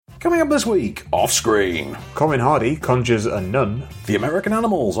Coming up this week, off-screen. Colin Hardy conjures a nun. The American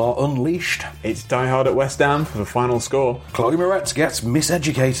Animals are unleashed. It's Die Hard at West Ham for the final score. Chloe Moretz gets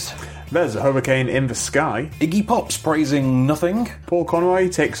miseducated. There's a hurricane in the sky. Iggy Pop's praising nothing. Paul Conroy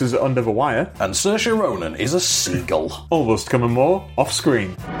takes us under the wire. And Saoirse Ronan is a seagull. All those to come and more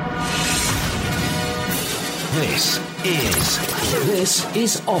off-screen. This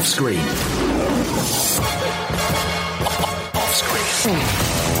is Off-Screen. Off-Screen.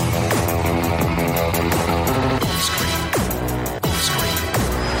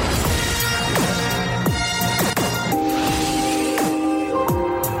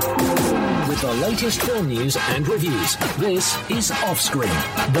 With the latest film news and reviews, this is Off-Screen,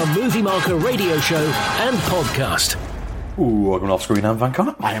 the Movie Marker radio show and podcast. Ooh, welcome to Off-Screen. I'm Van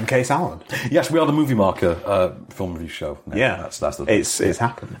Connor. I am Case Allen. Yes, we are the Movie Marker film review show. No, Yeah, that's the. It's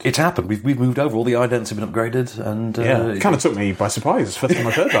happened. It's happened. We've moved over. All the idents have been upgraded, and It kind of took me by surprise. It's the first time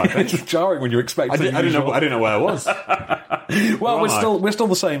I've heard that. I think. it's jarring when you expect. I didn't know where I was. Well, we're still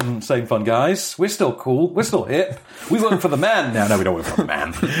the same fun guys. We're still cool. We're still hip. We work for the man. No, we don't work for the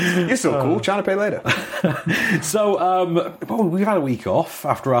man. You're still cool. Trying to pay later. So, we've had a week off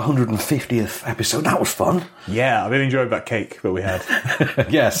after our 150th episode. That was fun. Yeah, I really enjoyed that cake that we had.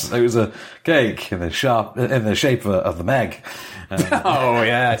 Yes, it was a cake in the shape of the Meg. Oh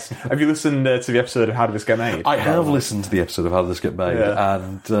yes. Have you listened to the episode of How Did This Get Made? I have listened to the episode of How Did This Get Made,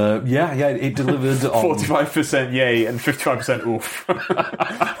 and it delivered on 45% yay and 55% oof.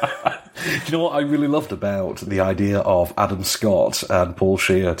 Do you know what I really loved about the idea of Adam Scott and Paul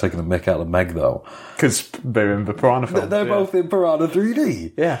Scheer taking the mick out of Meg, though? Because they're in the Piranha film. They're both in Piranha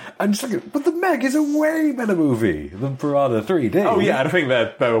 3D. Yeah. And just like, but the Meg is a way better movie than Piranha 3D. Oh, yeah, I think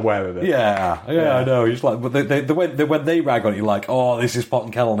they're aware of it. Yeah, I know. It's like, but when they rag on it, you're like, oh, this is pot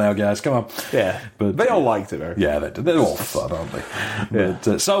and kettle now, guys. Come on. Yeah. But they all liked it, though. Yeah, they're all fun, aren't they? Yeah.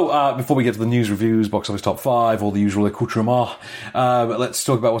 But, so, before we get to the news reviews, box office top 5, all the usual accoutrements, let's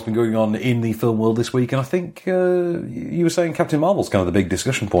talk about what's been going on in the film world this week. And I think you were saying Captain Marvel's kind of the big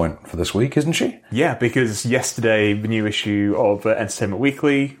discussion point for this week, isn't she? Yeah, because yesterday the new issue of Entertainment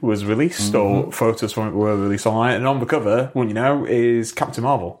Weekly was released, or photos from it were released online, and on the cover, wouldn't you know, is Captain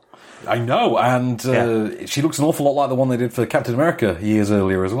Marvel. I know, and she looks an awful lot like the one they did for Captain America years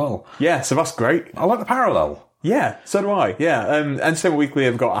earlier as well. Yeah, so that's great. I like the parallel. Yeah, so do I. Yeah, Entertainment Weekly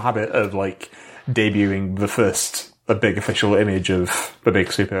have got a habit of debuting the first a big official image of the big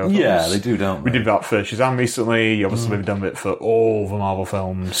superhero films. Yeah, they do, don't they? We did that for Shazam recently. Obviously, we've done it for all the Marvel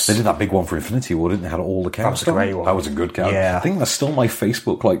films. They did that big one for Infinity War, didn't they? Had all the characters. That was a great one. That was a good character. Yeah. I think that's still my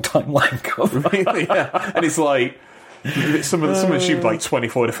Facebook timeline cover. Really? Yeah. And it's like some of the shoot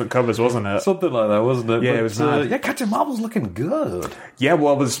 24 different covers, wasn't it? Something like that, wasn't it? Yeah, but, it was mad. Captain Marvel's looking good. Yeah,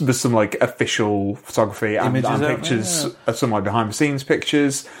 well, there's some official photography and pictures, some behind the scenes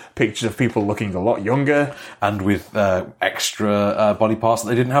pictures of people looking a lot younger, and with extra body parts that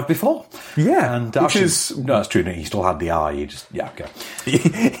they didn't have before. Yeah, and no, that's true. He still had the eye. Okay.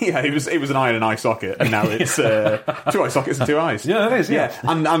 Yeah, it was an eye and an eye socket, and now it's 2 eye sockets and 2 eyes. Yeah, it is. Yeah,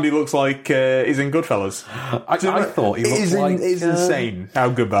 and Andy looks like he's in Goodfellas. I thought he looked like it's insane how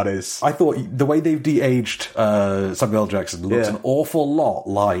good that is. I thought the way they've de-aged Samuel L. Jackson looks an awful lot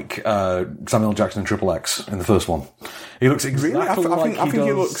like Samuel L. Jackson in Triple X in the first one. He looks exactly I think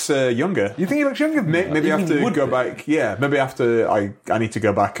he looks younger. You think he looks younger? Maybe I have to go back. Yeah, maybe after I need to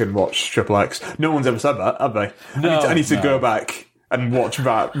go back and watch Triple X. No one's ever said that, have they? I need to go back and watch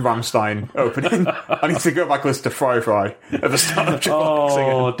that Rammstein opening. I need to go back and listen to Fry at the start of Triple X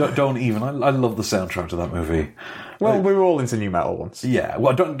again. Don't even. I love the soundtrack to that movie. Well, we were all into new metal once. Yeah.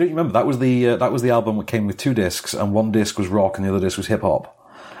 Well, don't you remember that was the album that came with 2 discs, and one disc was rock and the other disc was hip hop.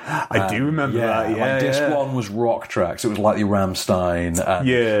 I do remember that. Yeah, disc 1 was rock tracks. It was like the Rammstein,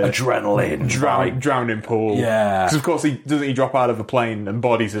 Adrenaline, Drowning Pool. Yeah, because of course he drop out of a plane and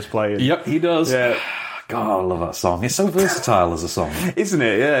Bodies is playing. Yep, he does. Yeah. God, I love that song. It's so versatile as a song. Isn't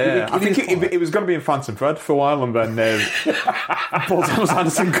it? Yeah. I think it was going to be in Phantom Thread for a while, and then Paul Thomas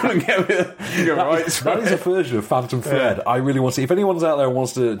Anderson couldn't get it right. That is a version of Phantom Thread. I really want to see. If anyone's out there and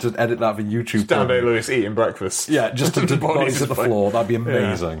wants to edit that for YouTube... Stanley Day-Lewis eating breakfast. Yeah, just to bodies at the floor. That'd be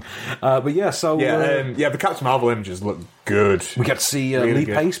amazing. But yeah, so... the Captain Marvel images look good. We get to see Lee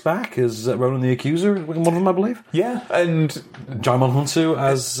Pace back as Ronan the Accuser, one of them, I believe. Yeah, and... Jaimon Hunsu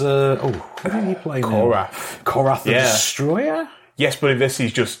as... who did he play now? Korath the Destroyer? Yes, but in this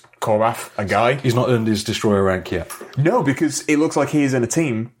he's just Korath, a guy. He's not earned his Destroyer rank yet. No, because it looks like he's in a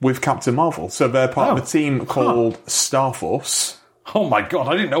team with Captain Marvel. So they're part of a team called Star Force. Oh my god,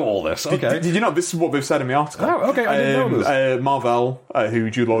 I didn't know all this. Okay. Did you know this is what they've said in the article? Oh, okay, I didn't know this. Marvell, who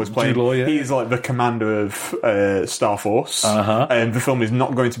Jude Law is playing, he's like the commander of Star Force. And the film is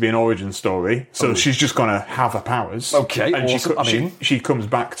not going to be an origin story, so she's just going to have her powers. Okay, and awesome. she comes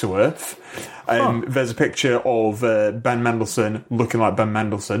back to Earth. There's a picture of Ben Mendelsohn looking like Ben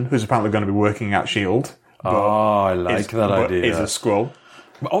Mendelsohn, who's apparently going to be working at S.H.I.E.L.D. I like that idea. Is a Skrull.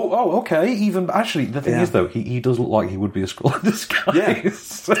 Oh, okay. Even actually, the thing is though, he does look like he would be a Skrull in disguise. Yeah,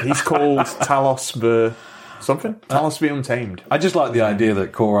 he's called Talos the something. Talos the Untamed. I just like the idea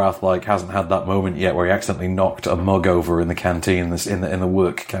that Korath hasn't had that moment yet where he accidentally knocked a mug over in the canteen, in the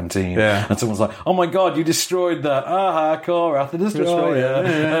work canteen, and someone's like, "Oh my god, you destroyed that!" Korath the Destroyer,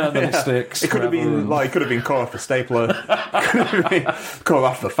 and then it sticks. It could have been Korath the Stapler. Could have been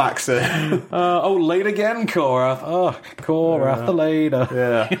Korath the Faxer. Late again, Korath. Korath the Later.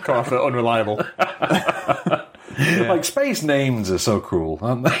 Yeah, Korath the Unreliable. Like, space names are so cruel,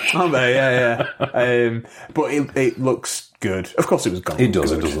 aren't they? Aren't they? Yeah. But it looks good. Of course it was gone. It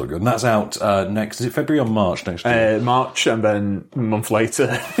does look good. And that's out next, is it February or March next year? March, and then a month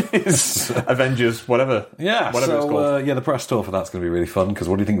later is Avengers, whatever. Yeah, whatever it's called. The press tour for that's going to be really fun, because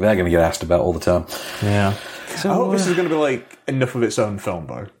what do you think they're going to get asked about all the time? Yeah. So, I hope this is going to be like enough of its own film,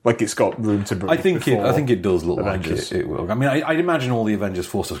 though. Like it's got room to breathe. I think it does look Avengers. like it will. I mean, I'd imagine all the Avengers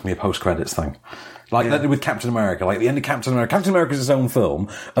 4 stuff's going to be a post-credits thing. Like that with Captain America, like the end of Captain America. Captain America's its own film,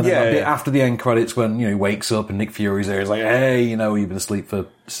 and then after the end credits, when he wakes up and Nick Fury's there, he's like, "Hey, you've been asleep for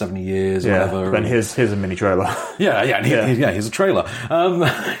 70 years, whatever." Then here's a mini trailer. Here's a trailer.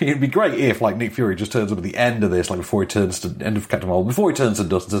 It'd be great if Nick Fury just turns up at the end of this, before he turns to end of Captain Marvel, before he turns to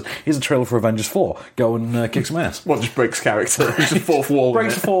dust, and says, "Here's a trailer for Avengers 4. Go and kick some ass." What, just breaks character? It's a fourth wall.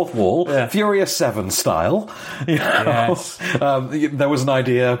 Breaks the fourth wall. Yeah. Furious 7 style. Yes. There was an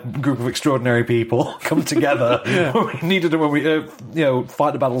idea, group of extraordinary people come together. We needed to, when we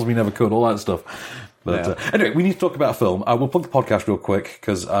fight the battles we never could, all that stuff. But anyway, we need to talk about a film. We'll plug the podcast real quick,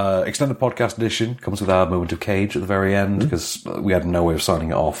 because extended podcast edition comes with our moment of Cage at the very end, because we had no way of signing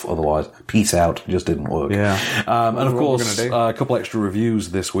it off otherwise. Peace out, just didn't work. Yeah. And of course, a couple extra reviews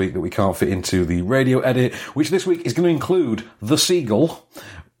this week that we can't fit into the radio edit, which this week is going to include The Seagull,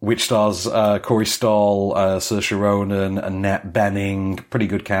 which stars Corey Stoll, Saoirse Ronan, Annette Bening, pretty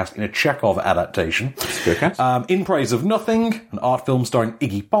good cast, in a Chekhov adaptation. Good cast. In Praise of Nothing, an art film starring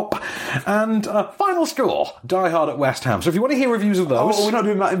Iggy Pop, and Final Score, Die Hard at West Ham. So if you want to hear reviews of those... Oh, we're not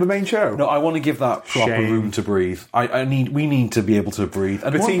doing that in the main show? No, I want to give that proper room to breathe. We need to be able to breathe.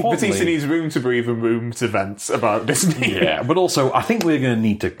 And Batista needs room to breathe and room to vent about Disney. Yeah, but also, I think we're going to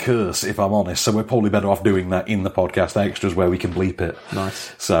need to curse, if I'm honest, so we're probably better off doing that in the podcast extras where we can bleep it.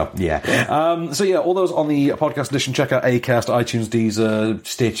 Nice. So, yeah. All those on the podcast edition. Check out Acast, iTunes, Deezer,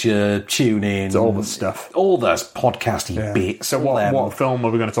 Stitcher, TuneIn. All the stuff. All those podcasty bits. So what film are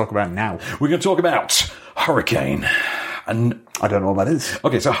we going to talk about now? We're going to talk about Hurricane. And I don't know what that is.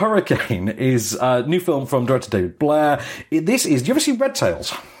 Okay, so Hurricane is a new film from director David Blair. Do you ever see Red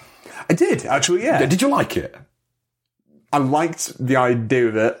Tails? I did, actually, yeah. Did you like it? I liked the idea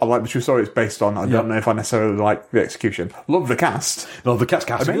of it. I like the true story it's based on. I don't know if I necessarily like the execution. Love the cast. No, the cast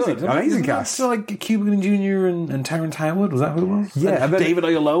amazing cast. Like Cuba Gooding Jr. and Terrence Howard, was that who it was? Yeah. And David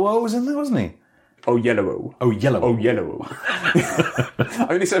Oyelowo was in there, wasn't he? Oh, Yellow. I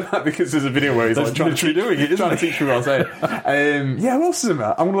only said that because there's a video where he's trying to teach me what I'm saying. What else is in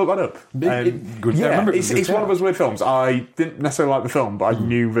that? I'm going to look that up. It's one of those weird films. I didn't necessarily like the film, but I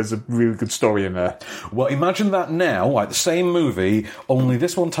knew there's a really good story in there. Well, imagine that now, like the same movie, only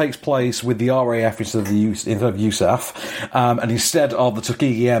this one takes place with the RAF instead of USAF, and instead of the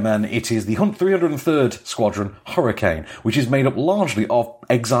Tuskegee Airmen, it is the 303rd Squadron Hurricane, which is made up largely of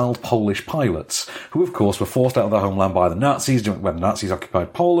exiled Polish pilots, who, of course, were forced out of their homeland by the Nazis when the Nazis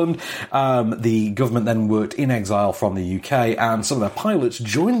occupied Poland. The government then worked in exile from the UK, and some of their pilots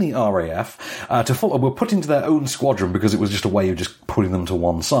joined the RAF were put into their own squadron because it was just a way of just putting them to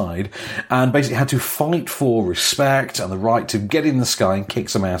one side, and basically had to fight for respect and the right to get in the sky and kick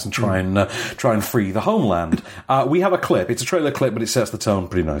some ass and try and free the homeland. We have a clip. It's a trailer clip, but it sets the tone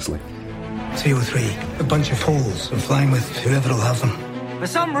pretty nicely. 303, a bunch of Poles. I'm flying with whoever'll have them. For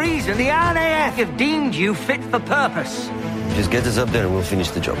some reason, the RAF have deemed you fit for purpose. Just get us up there and we'll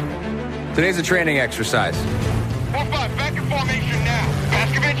finish the job. Today's a training exercise. 4-5, back in formation now.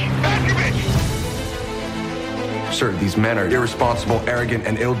 Baskovich! Sir, these men are irresponsible, arrogant,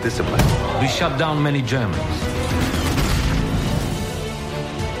 and ill-disciplined. We shut down many Germans.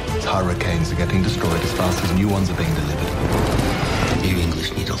 Hurricanes are getting destroyed as fast as new ones are being delivered. You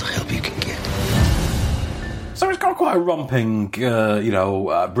English need all the help you can get. So it's got quite a romping,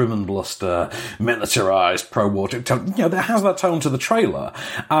 brim and bluster, militarised, pro-war tone. That has that tone to the trailer.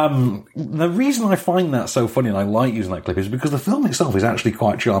 The reason I find that so funny and I like using that clip is because the film itself is actually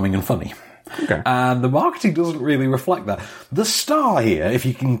quite charming and funny. Okay. And the marketing doesn't really reflect that. The star here, if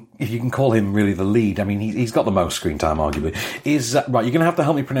you can call him really the lead, I mean, he's got the most screen time, arguably, is, right, you're going to have to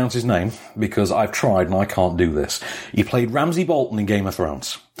help me pronounce his name, because I've tried and I can't do this. He played Ramsay Bolton in Game of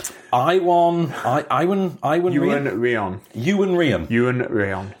Thrones. Ewan Rhiannon.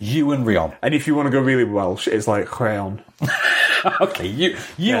 And if you want to go really Welsh, it's like Rhiannon. Okay,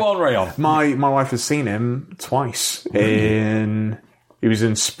 Ewan Rhiannon. My wife has seen him twice He was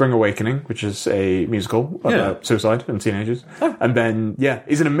in Spring Awakening, which is a musical about suicide and teenagers. Oh. And then,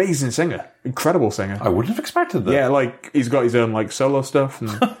 he's an amazing singer. Incredible singer. I wouldn't have expected that. Yeah, he's got his own, solo stuff.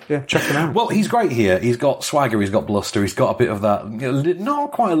 And, check him out. Well, he's great here. He's got swagger, he's got bluster, he's got a bit of that,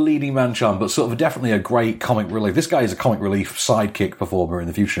 not quite a leading man charm, but sort of definitely a great comic relief. This guy is a comic relief sidekick performer in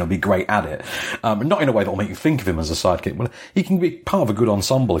the future, and he'll be great at it. Not in a way that will make you think of him as a sidekick, but he can be part of a good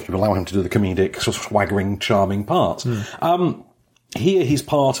ensemble if you allow him to do the comedic, sort of swaggering, charming parts. Here he's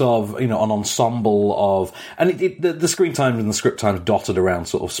part of, an ensemble of, and the screen times and the script times dotted around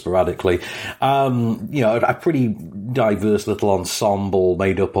sort of sporadically. A pretty diverse little ensemble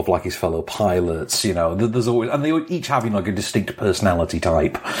made up of his fellow pilots. There's always, and they each have a distinct personality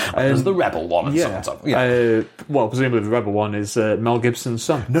type. There's the rebel one. And presumably the rebel one is Mel Gibson's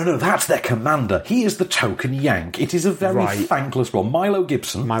son. No, that's their commander. He is the token Yank. It is a very thankless role. Milo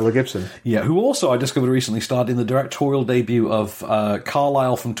Gibson. Yeah, who also I discovered recently starred in the directorial debut of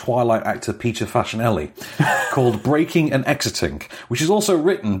Carlisle from Twilight actor Peter Facinelli, called Breaking and Exiting, which is also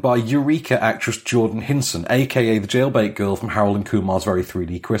written by Eureka actress Jordan Hinson, aka the jailbait girl from Harold and Kumar's Very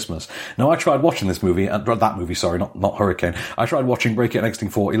 3D Christmas. Now, I tried watching not Hurricane. I tried watching Breaking and Exiting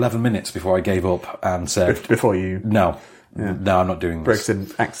for 11 minutes before I gave up and said... Before you... No. Yeah. No, I'm not doing this. Breaks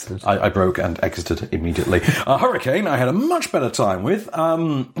and exited. I broke and exited immediately. Hurricane, I had a much better time with.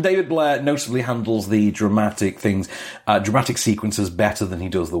 David Blair notably handles the dramatic sequences better than he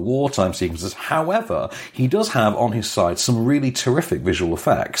does the wartime sequences. However, he does have on his side some really terrific visual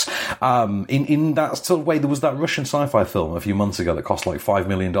effects. In that sort of way, there was that Russian sci-fi film a few months ago that cost $5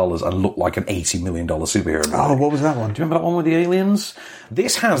 million and looked like an $80 million superhero movie. Oh, what was that one? Do you remember that one with the aliens?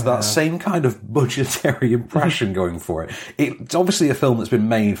 This has that same kind of budgetary impression going for it. It's obviously a film that's been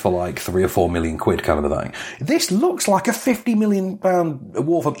made for £3 or £4 million kind of a thing. This looks like a £50 million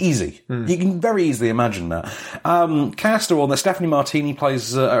war film. Easy. You can very easily imagine that. Cast are on there. Stephanie Martini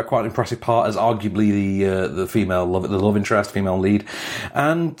plays a quite impressive part as arguably the female love interest, female lead.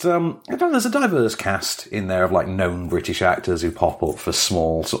 And there's a diverse cast in there of known British actors who pop up for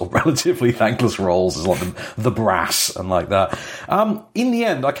small, sort of relatively thankless roles as the brass and like that. In the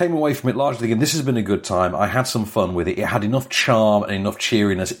end, I came away from it largely thinking this has been a good time. I had some fun with it. It had enough charm and enough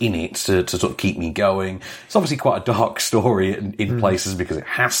cheeriness in it to sort of keep me going. It's obviously quite a dark story in places because it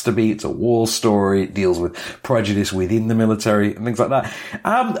has to be. It's a war story. It deals with prejudice within the military and things like that.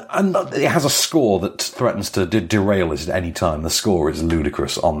 And it has a score that threatens to derail it at any time. The score is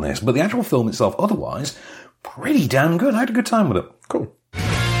ludicrous on this. But the actual film itself, otherwise, pretty damn good. I had a good time with it. Cool.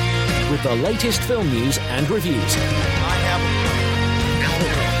 With the latest film news and reviews.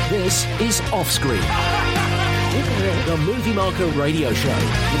 This is Offscreen. The Movie Marker Radio Show.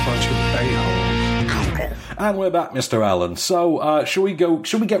 And we're back, Mr. Allen. So, shall we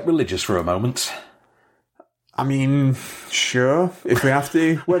get religious for a moment? I mean, sure, if we have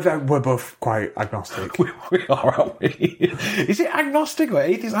to. We're both quite agnostic. We are, aren't we? Is it agnostic or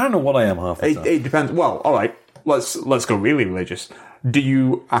atheist? I don't know what I am half the time. It depends. Well, all right, let's go really religious. Do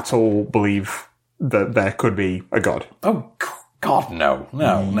you at all believe that there could be a God? Oh, God, no.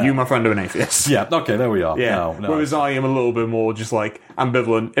 You, my friend, are an atheist. Yeah, okay, there we are. Yeah. No. Whereas I am a little bit more just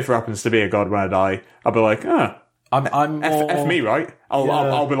ambivalent. If there happens to be a God when I die, I'll be like, I'm more... F me, right?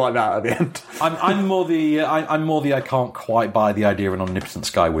 I'll be like that at the end. I'm more the I can't quite buy the idea of an omnipotent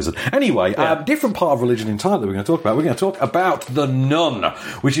sky wizard. Anyway, different part of religion entirely we're going to talk about. We're going to talk about The Nun,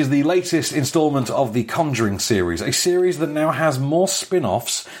 which is the latest instalment of the Conjuring series, a series that now has more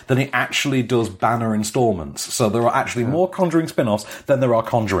spin-offs than it actually does banner instalments. So there are actually more Conjuring spin-offs than there are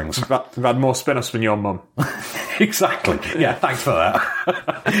Conjurings. We've had more spin-offs than your mum. Exactly. Yeah, thanks for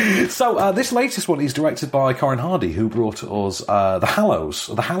that. So this latest one is directed by Corin Hardy, who brought us The Hallows.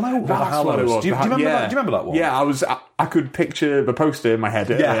 The Hallows? Do you remember that one? Yeah, I I could picture the poster in my head.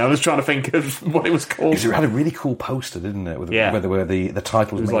 Yeah. I was trying to think of what it was called. It had a really cool poster, didn't it? Where the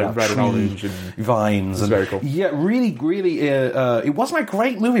title was It was made like out red of and tree orange and vines. it was very cool. Yeah, really, really. It wasn't a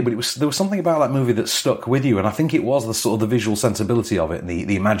great movie, but there was something about that movie that stuck with you, and I think it was the sort of the visual sensibility of it and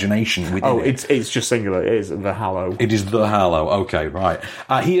the imagination within it. It's just singular. It is The Hallow. It is The Hallow. Okay, right.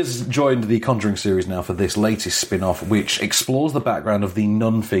 He has joined the Conjuring series now for this latest spin-off, which explores the background of the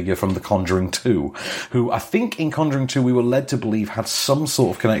nun figure from The Conjuring 2, who I think in Conjuring 2 we were led to believe had some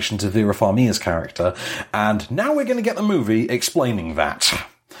sort of connection to Vera Farmiga's character, and now we're going to get the movie explaining that.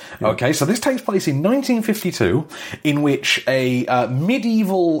 Okay, so this takes place in 1952, in which a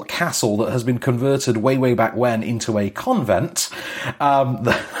medieval castle that has been converted way back when into a convent,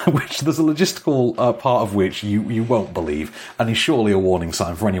 which there's a logistical part of which you won't believe, and is surely a warning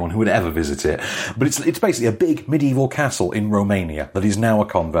sign for anyone who would ever visit it. But it's basically a big medieval castle in Romania that is now a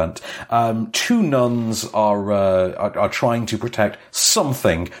convent. Two nuns are trying to protect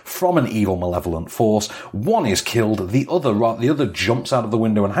something from an evil, malevolent force. One is killed, the other jumps out of the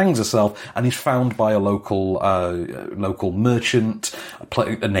window and hangs herself, and is found by a local merchant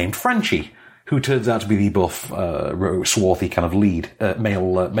named Frenchie, who turns out to be the buff, swarthy kind of lead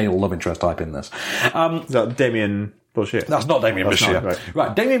male love interest type in this. Is that Damien Bashir? That's not Damien Bashir.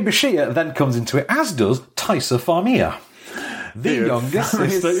 Right, Damien Bashir then comes into it, as does Taissa Farmiga. The youngest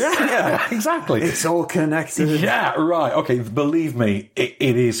sister. Yeah, exactly. It's all connected. Yeah, right. Okay, believe me, it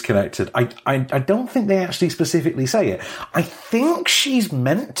is connected. I don't think they actually specifically say it. I think she's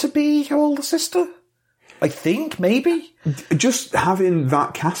meant to be her older sister. I think, maybe. Just having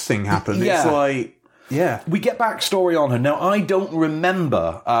that casting happen, Yeah. it's like... Yeah. We get backstory on her. Now, I don't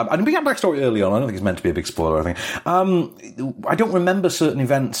remember... and we get backstory early on. I don't think it's meant to be a big spoiler, I think. I don't remember certain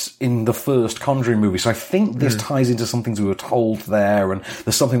events in the first Conjuring movie, so I think this ties into some things we were told there, and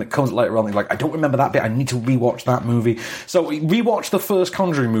there's something that comes later on. Like, I don't remember that bit. I need to rewatch that movie. So rewatch the first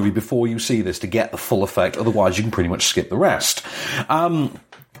Conjuring movie before you see this to get the full effect. Otherwise, you can pretty much skip the rest.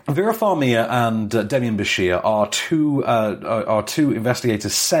 Vera Farmiga and Damien Bashir are two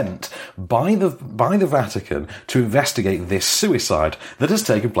investigators sent by the Vatican to investigate this suicide that has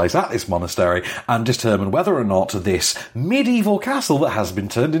taken place at this monastery and determine whether or not this medieval castle that has been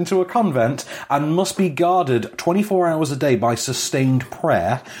turned into a convent and must be guarded 24 hours a day by sustained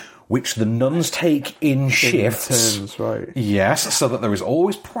prayer, which the nuns take in shifts. Turns, right. Yes, so that there is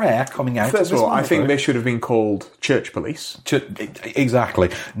always prayer coming out. First of of all, monastery. I think they should have been called church police.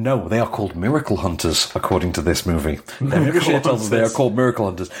 Exactly. No, they are called miracle hunters, according to this movie. Bashir tells us they are called miracle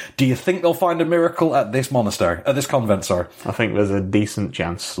hunters. Do you think they'll find a miracle at this monastery? At this convent, sorry. I think there's a decent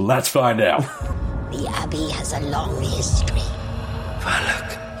chance. Let's find out. The Abbey has a long history.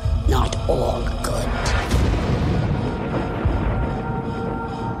 Valak. Not all good.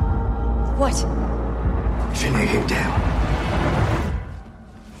 What? Finley came down.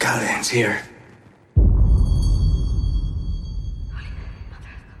 Callahan's here.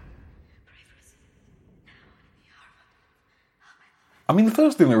 I mean, the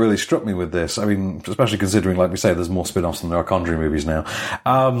first thing that really struck me with this, I mean, especially considering, like we say, there's more spin-offs than there are Conjuring movies now,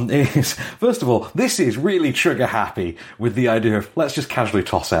 is, first of all, this is really trigger-happy with the idea of, let's just casually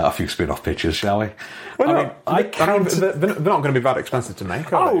toss out a few spin-off pictures, shall we? Well, they're not going to be that expensive to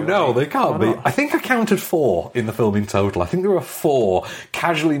make, are they? Oh, no, they can't be. I think I counted 4 in the film in total. I think there are 4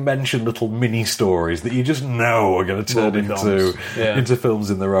 casually mentioned little mini-stories that you just know are going to turn into films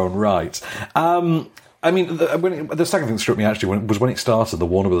in their own right. I mean, the second thing that struck me actually was when it started, the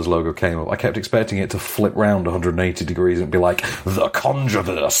Warner Brothers logo came up. I kept expecting it to flip round 180 degrees and be like, the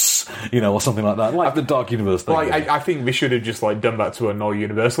Conjureverse, or something like that. Like the Dark Universe thing. I think we should have just done that to annoy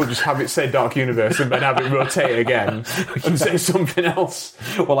Universal, just have it say Dark Universe and then have it rotate again and say something else.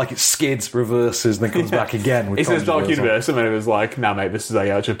 Well, like it skids, reverses, and then comes back again. With it says Dark Universe, and then it was like, nah, mate, this is how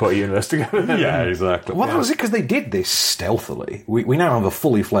you actually put a universe together. Yeah, exactly. Well, that was it, because they did this stealthily. We now have a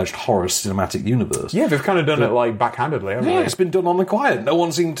fully fledged horror cinematic universe. Yeah, they've kind of done it backhandedly, haven't they? It's been done on the quiet. No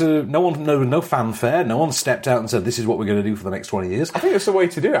no fanfare. No one stepped out and said, this is what we're going to do for the next 20 years. I think it's the way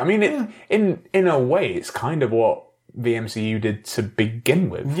to do it. I mean, in a way, it's kind of what the MCU did to begin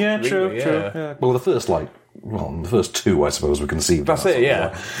with. Yeah, really, true. Yeah. Well, the first 2, I suppose, were conceived. That's it,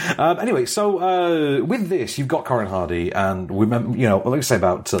 yeah. Anyway, so with this, you've got Corin Hardy, and we remember, like I say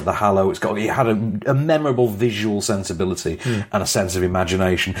about The Hallow, it had a memorable visual sensibility and a sense of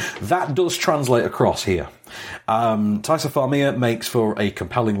imagination. That does translate across here. Taissa Farmiga makes for a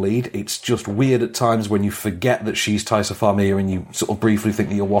compelling lead. It's just weird at times when you forget that she's Taissa Farmiga and you sort of briefly think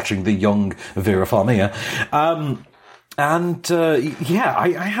that you're watching the young Vera Farmiga.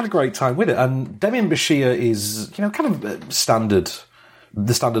 I had a great time with it. And Damien Bashir is, kind of standard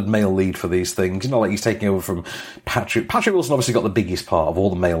the standard male lead for these things. You know, like he's taking over from Patrick. Patrick Wilson obviously got the biggest part of all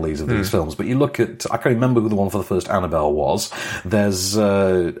the male leads of these films, but you look at, I can't remember who the one for the first Annabelle was. There's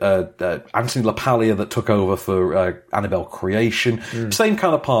Anthony LaPaglia that took over for Annabelle Creation. Same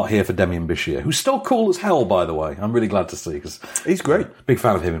kind of part here for Demian Bichir, who's still cool as hell, by the way. I'm really glad to see, because he's great. Big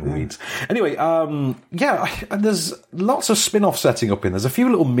fan of him in Weeds. Anyway, and there's lots of spin-off setting up in. There's a few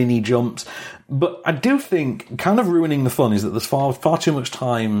little mini jumps, but I do think kind of ruining the fun is that there's far too much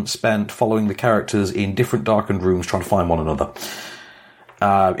time spent following the characters in different darkened rooms trying to find one another.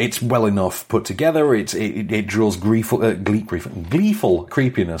 It's well enough put together. It draws gleeful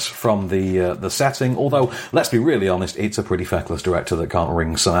creepiness from the setting. Although, let's be really honest, it's a pretty feckless director that can't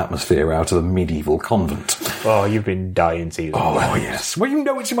wring some atmosphere out of a medieval convent. Oh, you've been dying to see that. Oh yes. Well, you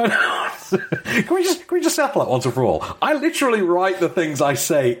know it's in my heart. Can we just settle that once and for all? I literally write the things I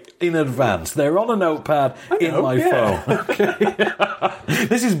say in advance. They're on a notepad in my phone. Okay.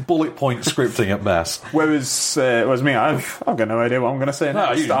 This is bullet point scripting at best. Whereas me, I've got no idea what I'm going to say. No,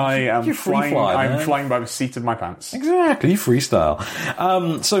 I am flying. I'm flying by the seat of my pants. Exactly, you freestyle.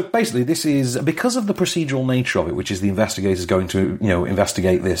 So basically, this is because of the procedural nature of it, which is the investigators going to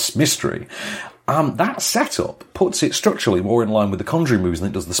investigate this mystery. That setup puts it structurally more in line with the Conjuring movies than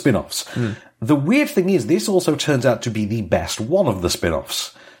it does the spin-offs. The weird thing is, this also turns out to be the best one of the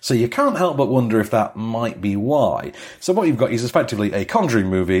spin-offs. So you can't help but wonder if that might be why. So what you've got is effectively a Conjuring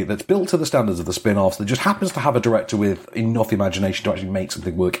movie that's built to the standards of the spin-offs, that just happens to have a director with enough imagination to actually make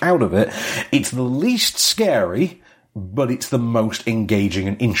something work out of it. It's the least scary, but it's the most engaging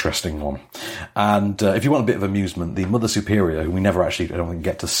and interesting one. And if you want a bit of amusement, the Mother Superior, who we never actually, I don't think,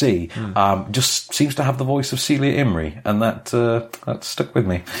 get to see, just seems to have the voice of Celia Imrie, and that stuck with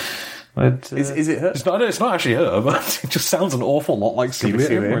me. Is it her? It's not actually her, but it just sounds an awful lot like Celia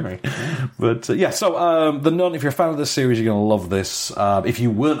Imrie. But so The Nun, if you're a fan of this series, you're going to love this. If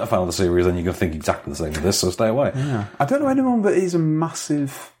you weren't a fan of the series, then you're going to think exactly the same of this, so stay away. Yeah. I don't know anyone that is a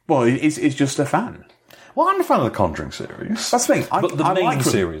massive... Well, is just a fan. Well, I'm a fan of the Conjuring series. That's the thing. But the main like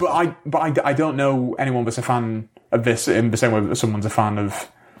series. But I don't know anyone that's a fan of this in the same way that someone's a fan of...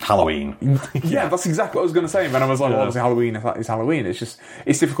 Halloween. Yeah, that's exactly what I was going to say. And I was like, obviously Halloween is Halloween.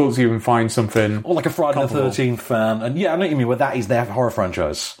 It's difficult to even find something... Or like a Friday the 13th fan. And yeah, I know what you mean, where that is their horror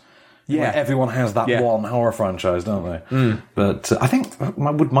franchise. Yeah. Where everyone has that one horror franchise, don't they? But I think,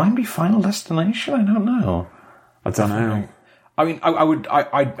 would mine be Final Destination? I don't know. I don't know. I mean, I would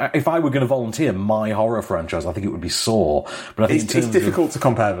if I were going to volunteer my horror franchise, I think it would be Saw. But I think it's difficult to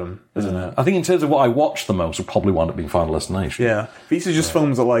compare them, isn't it? I think in terms of what I watch the most, would probably wind up being Final Destination. Yeah, these are just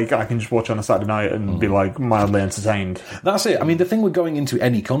films that I can just watch on a Saturday night and be mildly entertained. That's it. I mean, the thing with going into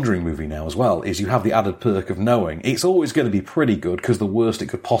any Conjuring movie now as well is you have the added perk of knowing it's always going to be pretty good, because the worst it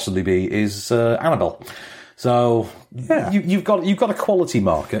could possibly be is Annabelle. So you've got a quality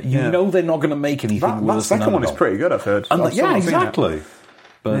marker. You know they're not going to make anything worse. That second one is pretty good, I've heard. Exactly.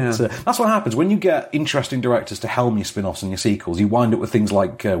 But that's what happens when you get interesting directors to helm your spin-offs and your sequels. You wind up with things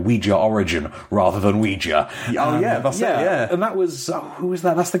like Ouija Origin rather than Ouija. That's it. Yeah, and that was who was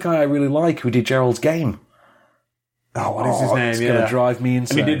that? That's the guy I really like who did Gerald's Game. What is his name? It's going to drive me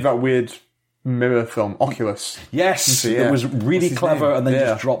insane. And he did that weird mirror film, Oculus. Yes, it was really clever, and then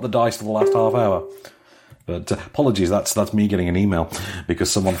just dropped the dice for the last half hour. But apologies, that's me getting an email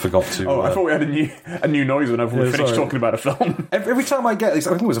because someone forgot to... I thought we had a new noise whenever we finished talking about a film. Every time I get this, I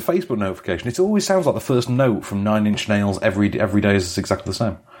think it was a Facebook notification, it always sounds like the first note from Nine Inch Nails. Every day is exactly the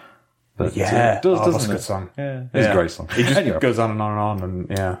same. But it does, doesn't that's it? a good song. Yeah, it's a great song. It just goes on and on and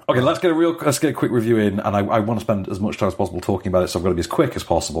yeah. Okay, let's get a quick review in, and I want to spend as much time as possible talking about it, so I've got to be as quick as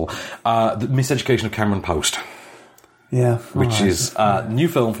possible. The Miseducation of Cameron Post. Yeah. Which is a new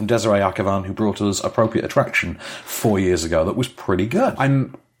film from Desiree Akavan, who brought us Appropriate Attraction 4 years ago that was pretty good.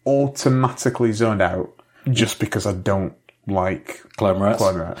 I'm automatically zoned out just because I don't like Chloe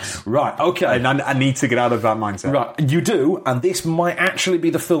Moretz. Right, okay. And I need to get out of that mindset. Right, you do, and this might actually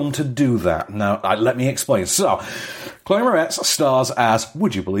be the film to do that. Now, let me explain. So, Chloe Moretz stars as,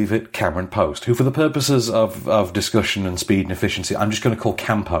 would you believe it, Cameron Post, who for the purposes of discussion and speed and efficiency, I'm just going to call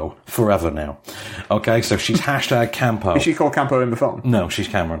Campo forever now. Okay, so she's hashtag Campo. Is she called Campo in the film? No, she's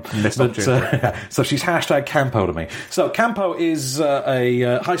Cameron. So she's hashtag Campo to me. So Campo is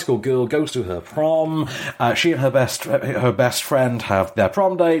a high school girl, goes to her prom. She and her best friend have their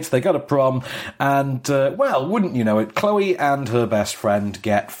prom date. They go to prom, and wouldn't you know it, Chloe and her best friend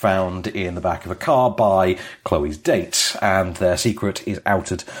get found in the back of a car by Chloe's date, and their secret is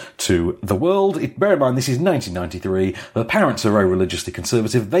outed to the world. Bear in mind, this is 1993. Her parents are very religiously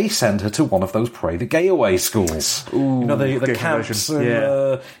conservative. They send her to one of those Pray the Gay Away schools. Ooh, the camps.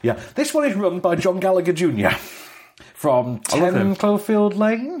 This one is run by John Gallagher Jr. from 10 Cloverfield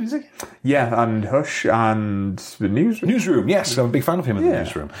Lane, is it? Yeah, and Hush and the Newsroom. Newsroom, yes, I'm a big fan of him in the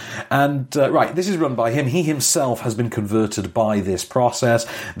Newsroom. And, this is run by him. He himself has been converted by this process.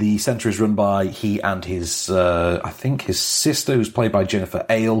 The centre is run by he and his, I think his sister, who's played by Jennifer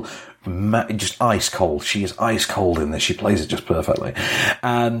Ale, just ice cold. She is ice cold in this. She plays it just perfectly.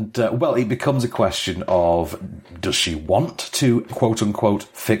 And, it becomes a question of, does she want to, quote unquote,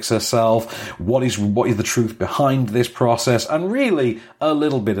 fix herself? What is the truth behind this process? And really, a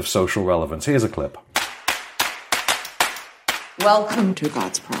little bit of social relevance. Here's a clip. Welcome to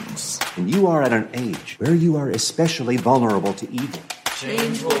God's promise. And you are at an age where you are especially vulnerable to evil.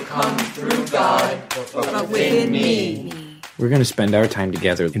 Change will come through God, but within me. We're going to spend our time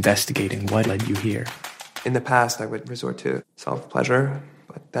together investigating what led you here. In the past, I would resort to self-pleasure,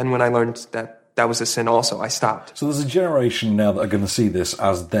 but then when I learned that was a sin also, I stopped. So there's a generation now that are going to see this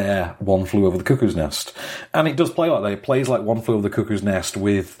as their One Flew Over the Cuckoo's Nest. And it does play like that. It plays like One Flew Over the Cuckoo's Nest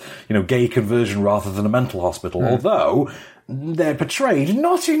with, gay conversion rather than a mental hospital, although they're portrayed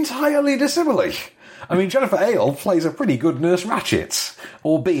not entirely dissimilarly. I mean, Jennifer Ale plays a pretty good Nurse Ratched,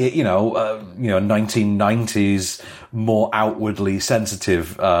 albeit, 1990s, more outwardly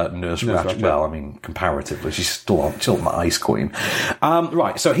sensitive Nurse Ratched. Well, I mean, comparatively, she's still an ice queen.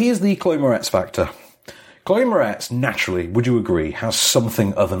 So here's the Chloe Moretz factor. Chloe Moretz, naturally, would you agree, has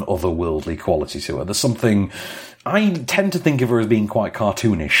something of an otherworldly quality to her. There's something... I tend to think of her as being quite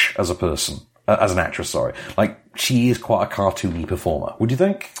cartoonish as a person, as an actress, sorry. Like, she is quite a cartoony performer. Would you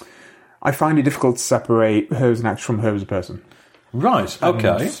think? I find it difficult to separate her as an actress from her as a person. Right,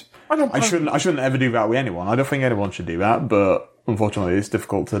 okay. I shouldn't ever do that with anyone. I don't think anyone should do that, but unfortunately it's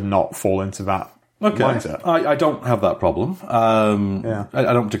difficult to not fall into that mindset. I don't have that problem. I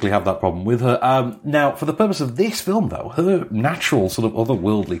don't particularly have that problem with her. Now, for the purpose of this film, though, her natural sort of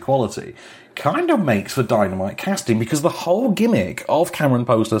otherworldly quality kind of makes for dynamite casting, because the whole gimmick of Cameron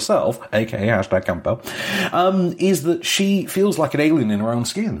Post herself, aka #Campo, is that she feels like an alien in her own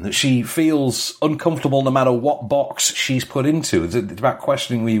skin, that she feels uncomfortable no matter what box she's put into. It's about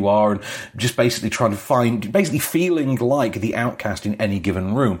questioning who you are and just basically feeling like the outcast in any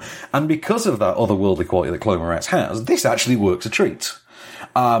given room. And because of that otherworldly quality that Chloe Moretz has, this actually works a treat.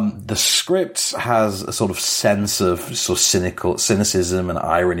 The script has a sort of sense of sort of cynicism and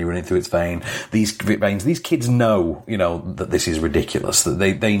irony running through its veins. These kids know, that this is ridiculous,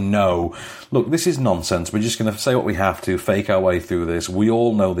 that they know, look, this is nonsense. We're just going to say what we have to, fake our way through this. We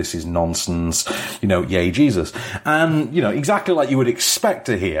all know this is nonsense, yay Jesus. And, exactly like you would expect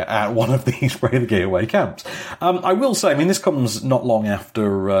to hear at one of these Pray the Gay Away camps. I will say, this comes not long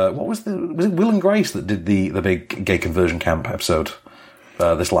after, was it Will and Grace that did the big gay conversion camp episode?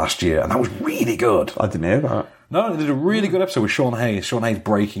 This last year, and that was really good. I didn't hear that. No, they did a really good episode with Sean Hayes. Sean Hayes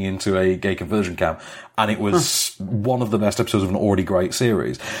breaking into a gay conversion camp, and it was one of the best episodes of an already great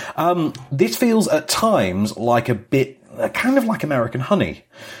series. This feels at times like a bit, kind of like American Honey.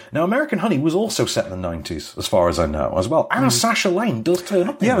 Now, American Honey was also set in the 90s, as far as I know, as well. And Sasha Lane does turn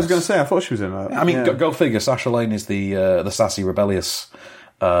up in I was going to say, I thought she was in that. Go figure. Sasha Lane is the sassy, rebellious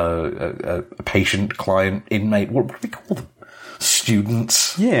patient, client, inmate. What do we call them?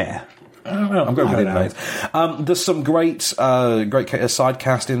 Students. Yeah. I don't know. I'm going with inmates. There's some great side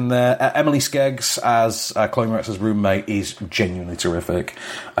cast in there. Emily Skeggs as Chloe Moretz's roommate is genuinely terrific.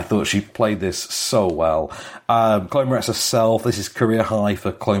 I thought she played this so well. Chloe Moretz herself, this is career high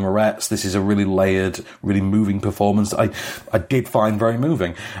for Chloe Moretz. This is a really layered, really moving performance that I did find very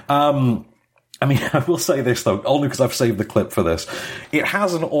moving. I will say this, though, only because I've saved the clip for this. It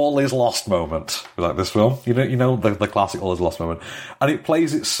has an all is lost moment, like this film. The classic all is lost moment. And it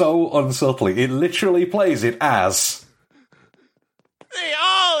plays it so unsubtly. It literally plays it as... the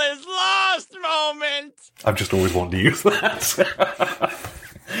all is lost moment! I've just always wanted to use that.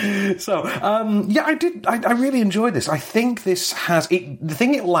 So, I really enjoyed this. I think this has... the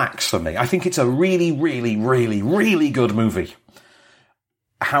thing it lacks for me, I think it's a really, really, really, really good movie.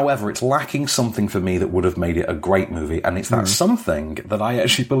 However, it's lacking something for me that would have made it a great movie, and it's that something that I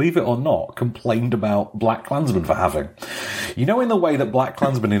actually, believe it or not, complained about BlacKkKlansman for having. In the way that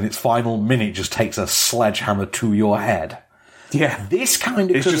BlacKkKlansman in its final minute just takes a sledgehammer to your head? Yeah. This kind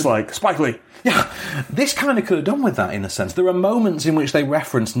of... It's just like, Spike Lee. Yeah, this kind of could have done with that in a sense. There are moments in which they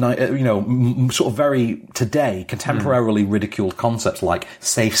reference, sort of very today, contemporarily ridiculed concepts like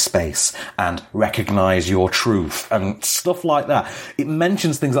safe space and recognize your truth and stuff like that. It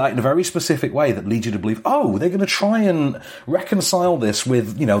mentions things like that in a very specific way that leads you to believe, oh, they're going to try and reconcile this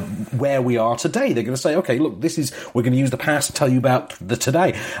with, where we are today. They're going to say, okay, look, we're going to use the past to tell you about the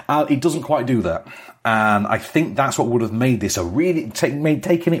today. It doesn't quite do that. And I think that's what would have made this a really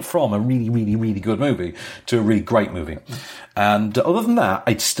taking it from a really, really, really good movie to a really great movie. And other than that,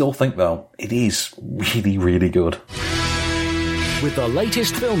 I still think, though, it is really, really good. With the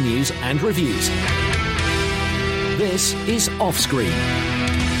latest film news and reviews. This is Offscreen,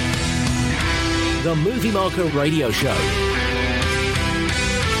 the Movie Marker radio show.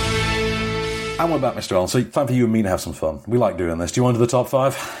 And we're back, Mr. Allen. So time for you and me to have some fun. We like doing this. Do you want to do the top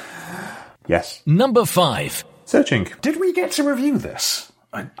 5? Yes. Number 5. Searching. Did we get to review this?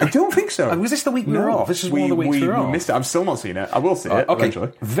 I don't think so. Was this the week we were off? This is one of the weeks we were off. We missed it. I've still not seen it. I will see it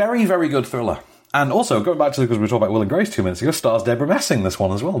eventually. Very, very good thriller. And also, going back to, because we were talking about Will and Grace 2 minutes ago, stars Deborah Messing this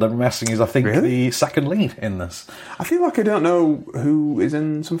one as well. Deborah Messing is, I think, the second lead in this. I feel like I don't know who is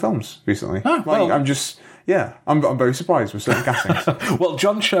in some films recently. I'm very surprised with certain castings. Well,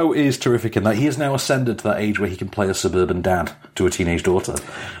 John Cho is terrific in that. He has now ascended to that age where he can play a suburban dad to a teenage daughter.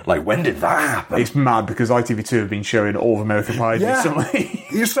 Like, when did that happen? It's mad because ITV2 have been showing all of American Pie recently.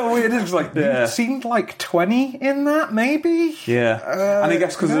 It's so weird. It's like, you seemed like 20 in that, maybe? Yeah. And I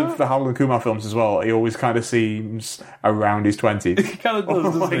guess because of the Harold and Kumar films as well, he always kind of seems around his 20s. He kind of does,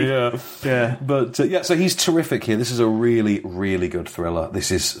 doesn't he? Yeah. But, so he's terrific here. This is a really, really good thriller.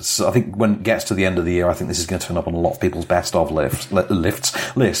 This is, I think, when it gets to the end of the year, I think this is going to turn up on a lot of people's best of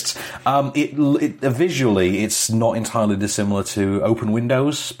lists. Visually, it's not entirely dissimilar to Open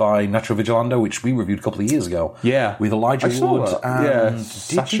Windows by Nacho Vigilando, which we reviewed a couple of years ago. Yeah, with Elijah Wood and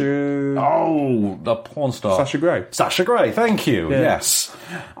Sasha. The porn star Sasha Grey. Sasha Grey. Thank you. Yeah. Yes.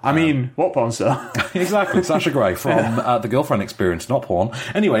 I mean, what porn star? Exactly, Sasha Grey from The Girlfriend Experience, not porn.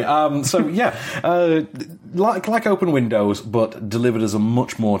 Anyway, like Open Windows, but delivered as a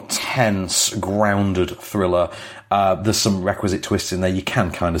much more tense, grounded thriller. There's some requisite twists in there. You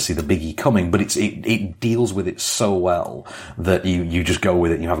can kind of see the biggie coming, but it deals with it so well that you just go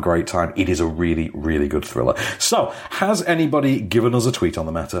with it and you have a great time. It is a really, really good thriller. So, has anybody given us a tweet on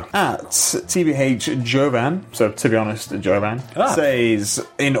the matter? At TBH Jovan, so to be honest, Jovan, says,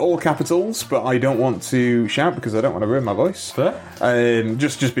 in all capitals, but I don't want to shout because I don't want to ruin my voice. Fair.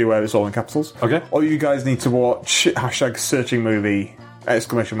 Just be aware it's all in capitals. Okay. All you guys need to watch #searching_movie! I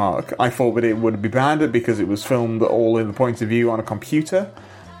thought that it would be bad because it was filmed all in the point of view on a computer.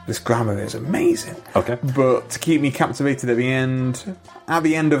 This grammar is amazing. Okay. But to keep me captivated at the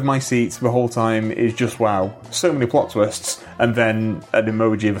end of my seat the whole time is just wow. So many plot twists, and then an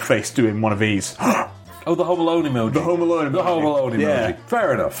emoji of a face doing one of these. Oh, the Home Alone emoji. The Home Alone emoji. The Home Alone emoji. Yeah.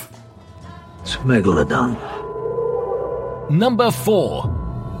 Fair enough. It's Megalodon. Number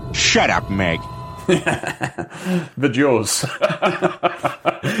 4. Shut up, Meg. The Jaws.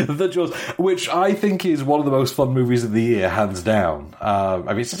 The Jaws, which I think is one of the most fun movies of the year, hands down.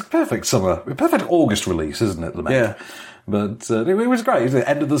 It's a perfect August release, isn't it, The Meg? Yeah. But it was great. It was the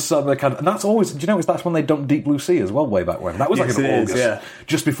end of the summer, and that's always, that's when they dumped Deep Blue Sea as well, way back when. That was like in August,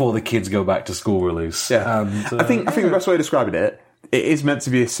 just before the kids go back to school release. Yeah. And, I think the best way of describing it is meant to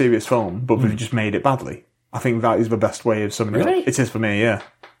be a serious film, but we've just made it badly. I think that is the best way of summing it up. It is for me, yeah.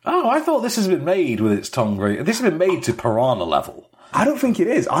 Oh, I thought this has been made with its tongue great. This has been made to Piranha level. I don't think it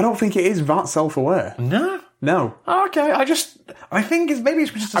is. I don't think it is that self-aware. No. Oh, okay. I think maybe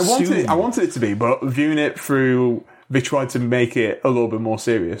it's just I wanted it to be, but viewing it through, they tried to make it a little bit more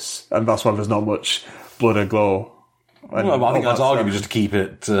serious, and that's why there's not much blood or gore. Well, I think that's arguably just to keep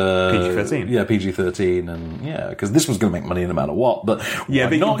it PG-13. Yeah, PG-13, and because this was going to make money no matter what. But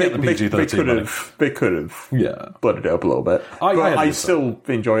they not get the PG-13 They could have blooded it up a little bit. I still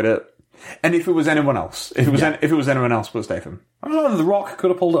enjoyed it. And if it was anyone else, if it was anyone else but Statham, The Rock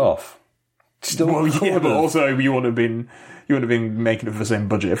could have pulled it off. But also you wouldn't have been making it for the same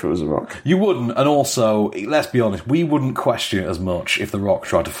budget if it was The Rock. You wouldn't, and also, let's be honest, we wouldn't question it as much if The Rock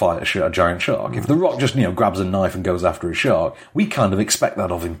tried to fight a giant shark. If The Rock just, grabs a knife and goes after a shark, we kind of expect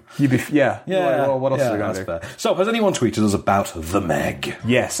that of him. What else are they going to do? Fair. So, has anyone tweeted us about The Meg?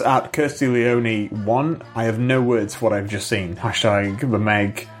 Yes, at Kirsty Leone 1. I have no words for what I've just seen. #The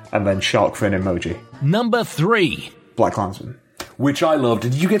Meg, and then shark fin emoji. Number 3. Black Klansman. Which I loved.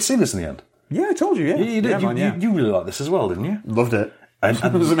 Did you get to see this in the end? Yeah, I told you, yeah. You did. You really liked this as well, didn't you? Loved it. And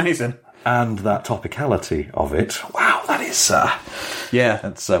it was amazing. And that topicality of it. Wow, that is...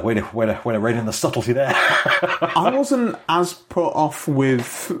 That's way to rein in the subtlety there. I wasn't as put off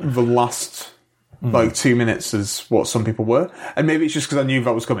with the last 2 minutes as what some people were. And maybe it's just because I knew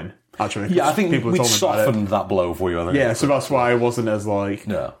that was coming, actually. Yeah, I think we'd softened that blow for you. Yeah, so that's why I wasn't as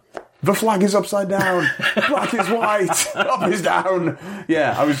No. The flag is upside down. Black is white. Up is down.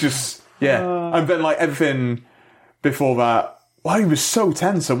 Yeah, I was just... Yeah. And then, everything before that... Well, he was so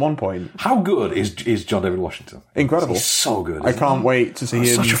tense at one point. How good is John David Washington? Incredible. He's so good. I can't wait to see him...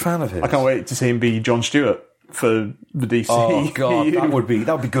 I'm such a fan of his. I can't wait to see him be Jon Stewart. for the DC. Oh god, that would be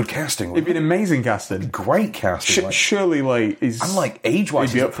good casting. It'd be an amazing casting, great casting. Surely, he's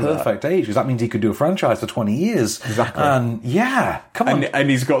age-wise, he's a perfect age, because that means he could do a franchise for 20 years. Exactly. And come on, and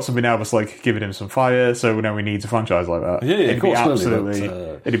he's got something else giving him some fire. So now he needs a franchise like that. Yeah, it'd of course, be absolutely,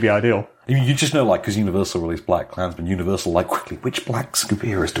 it'd be ideal. You just know, because Universal released Black Klansman, Universal, quickly, which black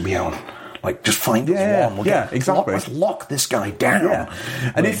superheroes do we own? Just find us one. Exactly. Let's lock this guy down. Yeah.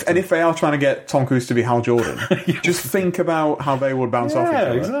 And if they are trying to get Tom Cruise to be Hal Jordan, just think about how they would bounce off each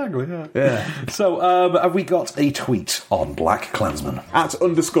other. Exactly. Yeah. So, have we got a tweet on Black Klansman?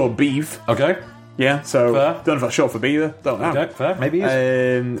 @_Beeve. Okay. Yeah, so fair. Don't know if that's short for B either. Don't know. Okay, fair. Maybe it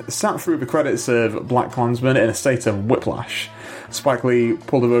is. Sat through the credits of Black Klansman in a state of whiplash. Spike Lee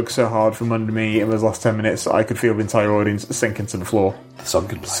pulled the rug so hard from under me in those last 10 minutes I could feel the entire audience sinking to the floor. The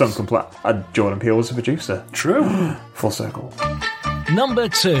sunken place. Sunken place. Jordan Peele was the producer. True. Full circle. Number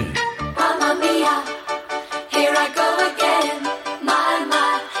 2. Mamma mia, here I go again.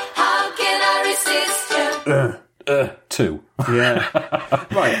 My, how can I resist you? 2. Yeah.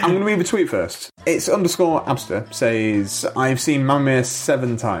 Right, I'm going to read the tweet first. It's _Abster says, I've seen Mamma Mia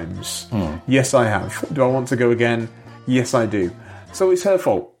 7 times. Yes, I have. Do I want to go again? Yes, I do. So it's her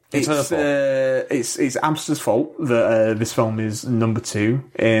fault. It's her fault. It's Abster's fault that this film is number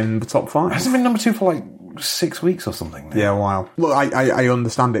 2 in the top 5. Hasn't been number 2 for 6 weeks or something now. Yeah, wow. Look, I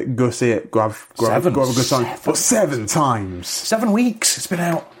understand it. Go see it. Go have a good time. But 7 times. 7 weeks it's been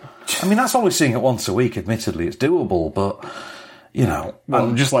out. I mean, that's always seeing it once a week. Admittedly, it's doable, but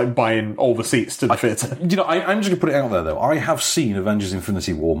well, just buying all the seats to the theatre. I'm just going to put it out there though. I have seen Avengers: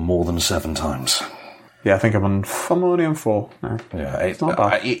 Infinity War more than 7 times. Yeah, I think I'm only on 4 now. Yeah, it's not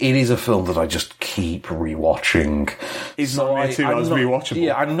bad. It is a film that I just keep rewatching. It's Mamma Mia 2 as rewatchable.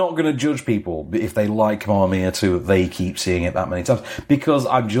 Yeah, I'm not going to judge people if they like Mamma Mia 2, they keep seeing it that many times, because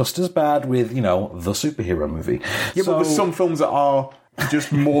I'm just as bad with, the superhero movie. Yeah, but there's some films that are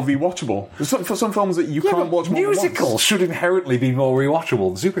just more rewatchable. For some films that you can't watch more than once. Musicals should inherently be more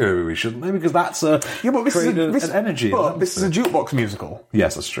rewatchable than superhero movies, shouldn't they? Because that's an energy. But this is a jukebox musical.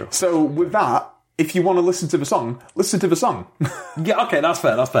 Yes, that's true. So with that, if you want to listen to the song, listen to the song. Yeah, okay, that's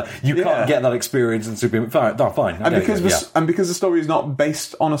fair. You can't get that experience in super. Fine. And because the story is not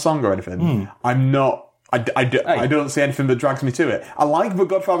based on a song or anything, I'm not. I don't see anything that drags me to it. I like the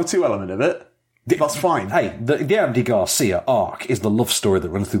Godfather 2 element of it. That's fine. Hey, the Andy Garcia arc is the love story that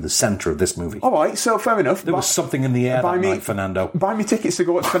runs through the centre of this movie. All right, so fair enough. There was something in the air that night, Fernando. Buy me tickets to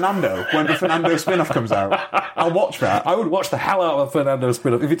go watch Fernando when the Fernando spin-off comes out. I'll watch that. I would watch the hell out of a Fernando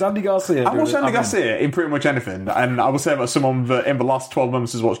spin-off. If it's Andy Garcia... I watch Andy Garcia in pretty much anything, and I will say about someone that in the last 12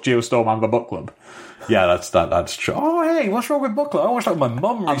 months has watched Geostorm and The Book Club. Yeah, that's true. Oh, hey, what's wrong with Book Club? I watched that with my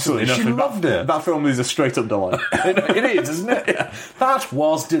mum recently. She loved it. That film is a straight-up delight. It is, isn't it? Yeah. That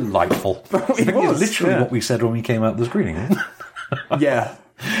was delightful. It was literally what we said when we came out of the screening. Yeah.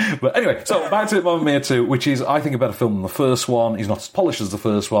 But anyway, so back to Mamma Mia 2, which is, I think, a better film than the first one. It's not as polished as the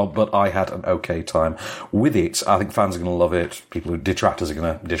first one, but I had an okay time with it. I think fans are going to love it. People who detractors are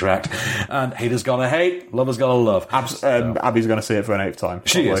going to detract. And haters going to hate. Lovers going to love. Abby's going to see it for an 8th time.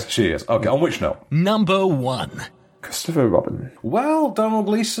 Probably. She is. Okay, on which note? Number 1. Christopher Robin. Well, Donald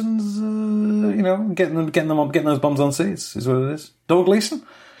Gleason's, getting those bums on seats is what it is. Donald Gleason?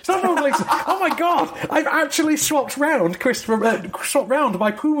 It's not Donald Gleason. Oh my god! I've actually swapped round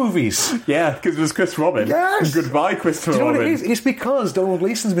my Pooh movies. Yeah, because it was Chris Robin. Yes. Goodbye, Christopher Robin. Robin. What it is? It's because Donald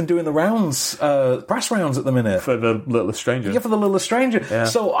Gleason's been doing the rounds, press rounds at the minute for the Littlest Stranger. Yeah, for the Littlest Stranger. Yeah.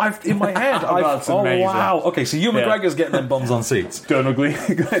 So in my head, That's amazing. Wow. Okay, so Ewan McGregor's getting them bums on seats. Donald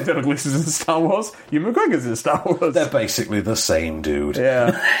Gleason's in Star Wars. Ewan McGregor's in Star Wars. They're basically the same dude.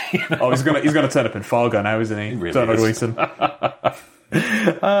 Yeah. Oh, he's gonna turn up in Fargo now, isn't he? He really Donald is. Gleason.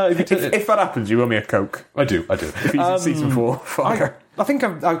 If that happens, you owe me a Coke. I do. If he's in season 4, I think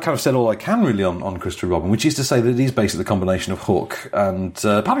I've kind of said all I can really on Christopher Robin, which is to say that it is basically the combination of Hook and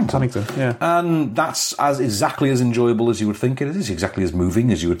Paddington. Yeah. And that's exactly as enjoyable as you would think it is, exactly as moving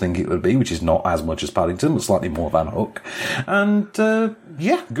as you would think it would be, which is not as much as Paddington, but slightly more than Hook. And,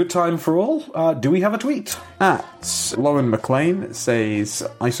 good time for all. Do we have a tweet? Lauren McLean says,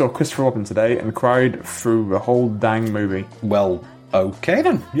 I saw Christopher Robin today and cried through the whole dang movie. Well, okay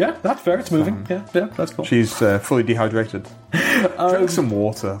then. Yeah, that's fair. It's moving. Yeah, that's cool. She's fully dehydrated. Drink some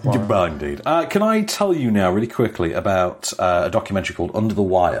water. Wow. Indeed. Can I tell you now really quickly about a documentary called Under the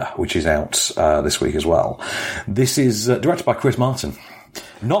Wire, which is out this week as well. This is directed by Chris Martin.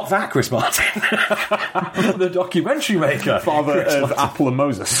 Not that Chris Martin. The documentary maker. Father of Apple and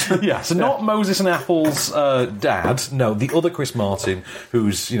Moses. Yeah, so not Moses and Apple's dad. No, the other Chris Martin,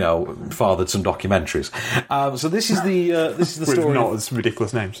 who's, fathered some documentaries. So this is the story. With not as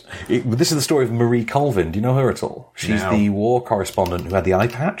ridiculous names. This is the story of Marie Colvin. Do you know her at all? She's the war correspondent who had the eye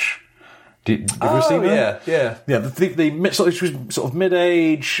patch. Have you ever seen her? Yeah. She was sort of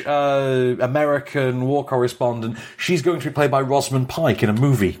mid-age American war correspondent. She's going to be played by Rosamund Pike in a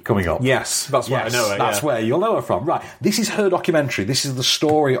movie coming up. Yes, that's where I know her. That's where you'll know her from. Right. This is her documentary. This is the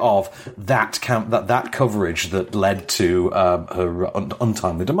story of that that coverage that led to her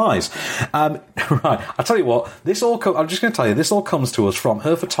untimely demise. Right. I'll tell you what. I'm just going to tell you. This all comes to us from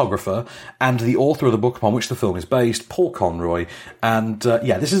her photographer and the author of the book upon which the film is based, Paul Conroy. And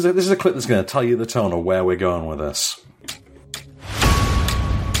this is a clip that's going to tell you the tone of where we're going with this.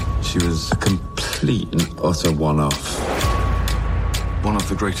 She was a complete and utter one-off. One of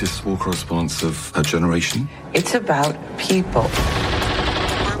the greatest war correspondents of her generation. It's about people.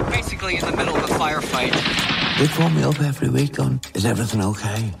 We're basically in the middle of a firefight. They phone me up every week on, is everything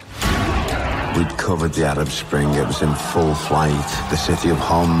okay? We'd covered the Arab Spring. It was in full flight. The city of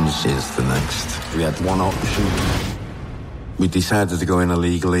Homs is the next. We had one option. We decided to go in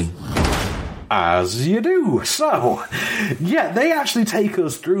illegally. As you do. So, they actually take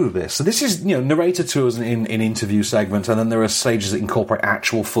us through this. So this is, narrated to us in interview segments, and then there are stages that incorporate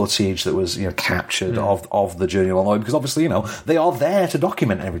actual footage that was, captured of the journey along the way, because obviously, they are there to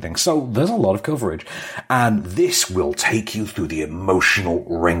document everything. So there's a lot of coverage. And this will take you through the emotional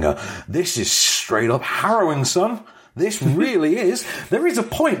ringer. This is straight up harrowing, son. This really is. There is a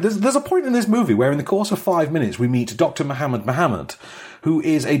point. There's a point in this movie where in the course of 5 minutes we meet Dr. Mohammed, who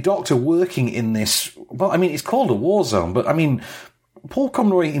is a doctor working in this, it's called a war zone, but Paul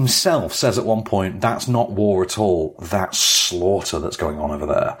Conroy himself says at one point, that's not war at all, that's slaughter that's going on over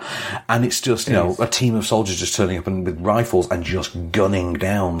there. And it's just, a team of soldiers just turning up and with rifles and just gunning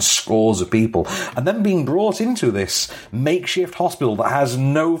down scores of people. And then being brought into this makeshift hospital that has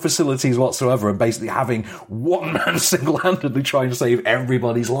no facilities whatsoever and basically having one man single-handedly trying to save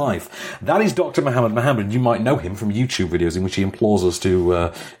everybody's life. That is Dr. Mohammed. You might know him from YouTube videos in which he implores us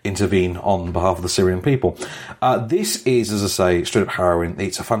to intervene on behalf of the Syrian people. This is, as I say, straight up harrowing.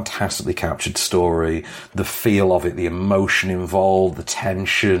 It's a fantastically captured story. The feel of it, the emotion involved, the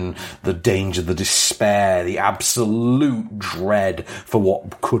tension, the danger, the despair, the absolute dread for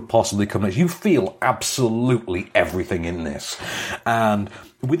what could possibly come next. You feel absolutely everything in this. And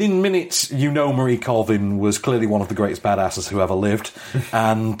within minutes, Marie Colvin was clearly one of the greatest badasses who ever lived,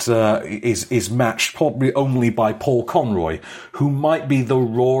 and is matched probably only by Paul Conroy, who might be the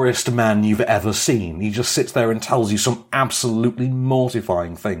rawest man you've ever seen. He just sits there and tells you some absolutely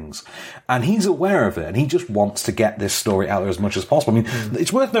mortifying things, and he's aware of it, and he just wants to get this story out there as much as possible.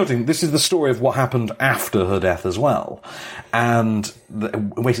 It's worth noting this is the story of what happened after her death as well, and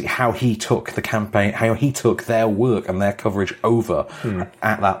basically how he took the campaign, how he took their work and their coverage over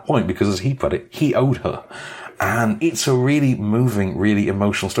at that point, because as he put it, he owed her. And it's a really moving, really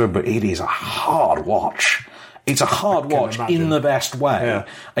emotional story, but it is a hard watch. It's a hard watch in the best way. Yeah.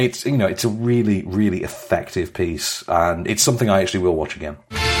 It's a really, really effective piece, and it's something I actually will watch again.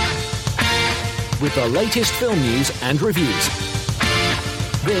 With the latest film news and reviews,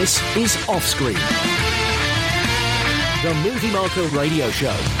 this is Offscreen, the Movie Marker radio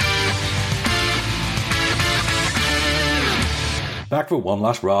show. Back for one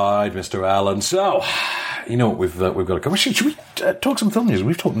last ride, Mr. Allen. So, what we've got to cover. Should we talk some film news?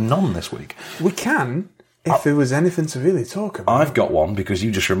 We've talked none this week. We can, if there was anything to really talk about. I've got one, because you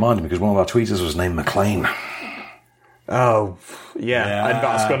just reminded me, because one of our tweeters was named McLean. Oh, yeah. And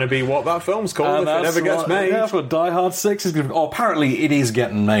that's going to be what that film's called if it ever gets made. Yeah, that's what Die Hard 6 is going to be. Oh, apparently it is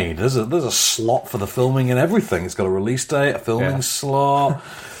getting made. There's a slot for the filming and everything. It's got a release date, a filming slot.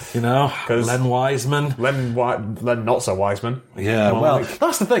 Len Wiseman. Len not so Wiseman. Yeah, well,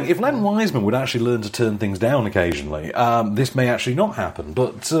 that's the thing. If Len Wiseman would actually learn to turn things down occasionally, this may actually not happen.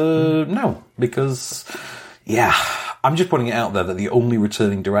 But no, because, I'm just putting it out there that the only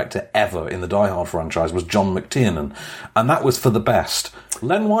returning director ever in the Die Hard franchise was John McTiernan, and that was for the best.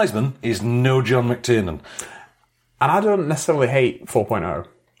 Len Wiseman is no John McTiernan. And I don't necessarily hate 4.0.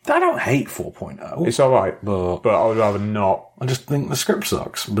 I don't hate 4.0. It's alright, but I would rather not. I just think the script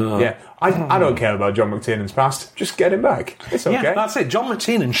sucks. But yeah, I don't care about John McTiernan's past. Just get him back. It's okay. Yeah, that's it. John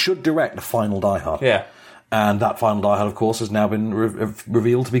McTiernan should direct the final Die Hard. Yeah. And that final Die Hard, of course, has now been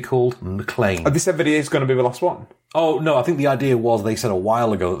revealed to be called McLean. They said that it is going to be the last one. Oh, no, I think the idea was they said a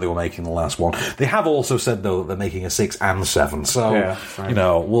while ago that they were making the last one. They have also said, though, that they're making a 6 and 7. So,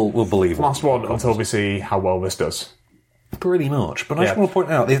 we'll believe it. Last one until we see how well this does. pretty much. But I just want to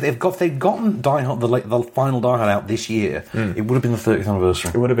point out, if they'd gotten Die Hard, the final Die Hard out this year, it would have been the 30th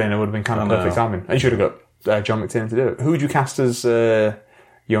anniversary. It would have been kind of perfect timing. And you should have got John McTiernan to do it. Who would you cast as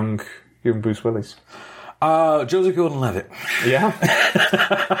young Bruce Willis? Joseph Gordon-Levitt. Yeah?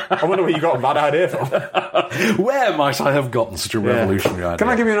 I wonder where you got that idea from. Where might I have gotten such a revolutionary idea? Can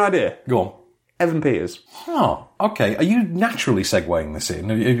I give you an idea? Go on. Evan Peters. Oh, okay. Are you naturally segueing this in?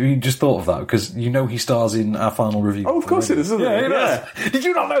 Have you just thought of that? Because you know he stars in our final review. Oh, of course it is, isn't it? Yeah, it is. Did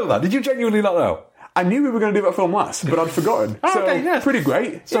you not know that? Did you genuinely not know? I knew we were going to do that film last, but I'd forgotten. Oh, okay, yes. Pretty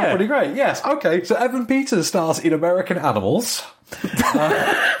great. Pretty great, yes. Okay, so Evan Peters stars in American Animals.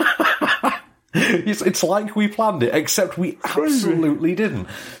 It's like we planned it, except we absolutely didn't.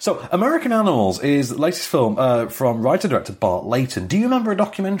 So, American Animals is the latest film from writer-director Bart Layton. Do you remember a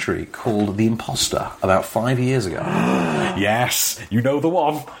documentary called The Imposter about 5 years ago? Yes, you know the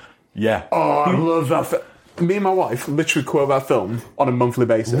one. Yeah. Oh, I love that film. Me and my wife literally quote that film on a monthly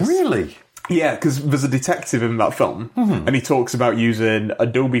basis. Really? Yeah, because there's a detective in that film, and he talks about using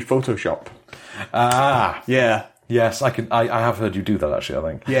Adobe Photoshop. Ah. Yeah. Yes, I have heard you do that, actually, I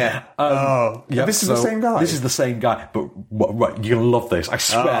think. Yeah. This is the same guy? This is the same guy, but right, you're going to love this. I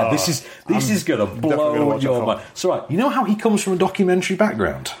swear, this is going to blow your mind. So, right, you know how he comes from a documentary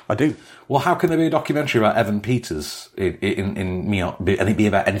background? I do. Well, how can there be a documentary about Evan Peters and it be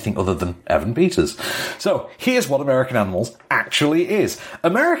about anything other than Evan Peters? So, here's what American Animals actually is.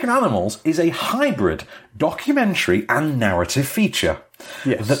 American Animals is a hybrid documentary and narrative feature.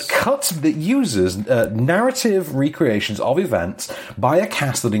 Yes. That uses narrative recreations of events by a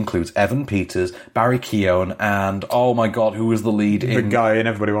cast that includes Evan Peters, Barry Keoghan, and, oh my god, who was the lead in... The guy in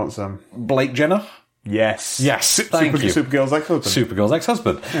Everybody Wants Some. Blake Jenner? Yes. Thank you. Supergirl's ex-husband. Supergirl's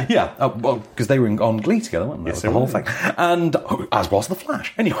ex-husband. Yeah. Well, because they were on Glee together, weren't they? Yes, the whole thing. And as was The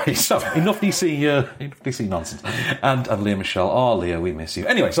Flash. Anyway, so enough DC nonsense. And Leah Michelle. Oh, Leah, we miss you.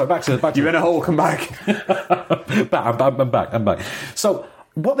 Anyway, so back to you're in a hole. Come back. I'm back. So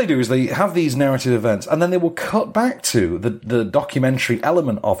what they do is they have these narrative events, and then they will cut back to the documentary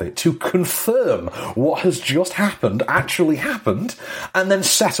element of it to confirm what has just happened actually happened, and then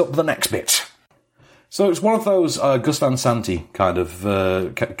set up the next bit. So it's one of those Gus Van Sant kind of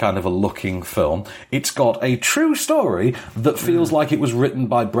a looking film. It's got a true story that feels like it was written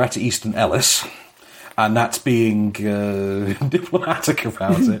by Bret Easton Ellis. And that's being diplomatic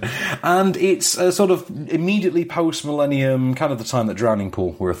about it. And it's sort of immediately post-millennium, kind of the time that Drowning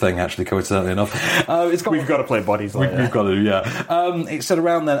Pool were a thing, actually, coincidentally enough. We've got to play bodies like that. We've got to, yeah. It's set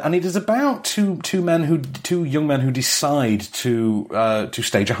around then, and it is about two young men who decide to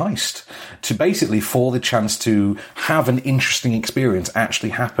stage a heist, to basically, for the chance to have an interesting experience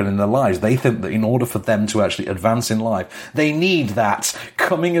actually happen in their lives. They think that in order for them to actually advance in life, they need that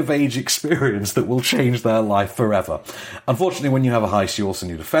coming-of-age experience that will change their life forever. Unfortunately, when you have a heist, you also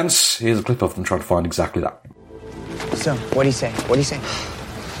need a fence. Here's a clip of them trying to find exactly that. So, what do you say? He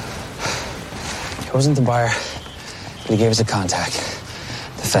wasn't the buyer, but he gave us a contact.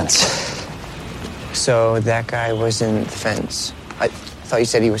 The fence. So, that guy wasn't the fence. I thought you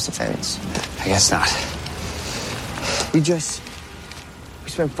said he was the fence. I guess not. We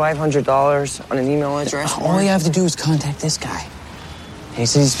spent $500 on an email address. All you have to do is contact this guy. And he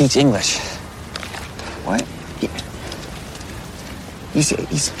says he speaks English. What?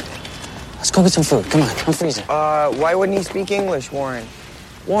 Let's go get some food. Come on, I'm freezing. Why wouldn't he speak English, Warren?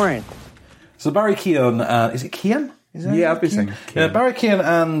 So Barry Keoghan, is it Keoghan? Yeah, I've been saying. Barry Keoghan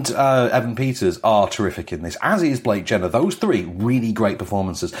and Evan Peters are terrific in this, as is Blake Jenner. Those three really great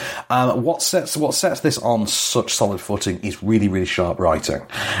performances. What sets this on such solid footing is really, really sharp writing,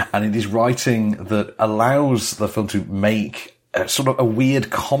 and it is writing that allows the film to make sort of a weird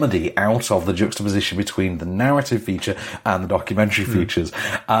comedy out of the juxtaposition between the narrative feature and the documentary features.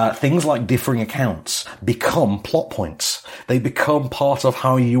 Things like differing accounts become plot points. They become part of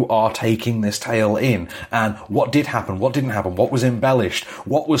how you are taking this tale in, and what did happen, what didn't happen, what was embellished,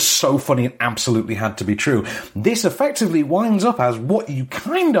 what was so funny and absolutely had to be true. This effectively winds up as what you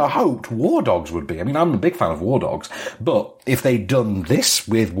kind of hoped War Dogs would be. I mean, I'm a big fan of War Dogs, but if they'd done this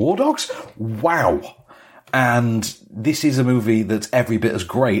with War Dogs, wow. And this is a movie that's every bit as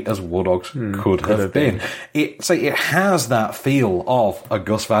great as War Dogs could have been. It has that feel of a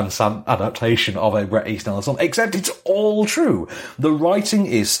Gus Van Sant adaptation of a Bret Easton Ellis film, except it's all true. The writing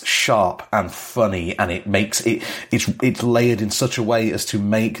is sharp and funny, and it's layered in such a way as to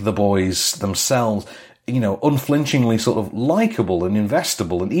make the boys themselves, unflinchingly sort of likeable and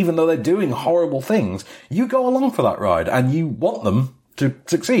investable. And even though they're doing horrible things, you go along for that ride and you want them to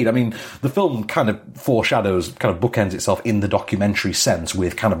succeed. I mean, the film kind of bookends itself in the documentary sense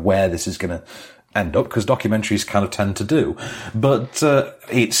with kind of where this is going to end up, because documentaries kind of tend to do. But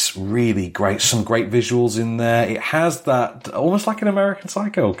it's really great. Some great visuals in there. It has that, almost like an American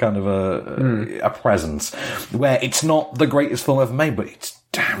Psycho kind of a presence, where it's not the greatest film ever made, but it's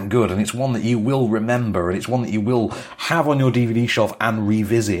damn good, and it's one that you will remember, and it's one that you will have on your DVD shelf and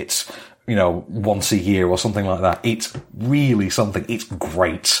revisit, once a year or something like that. It's really something. It's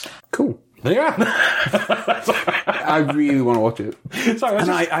great. Cool. Yeah. I really want to watch it. Sorry,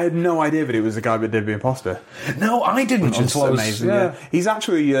 I had no idea that it was the guy that did The Imposter. No, I didn't. Which is amazing. Yeah. He's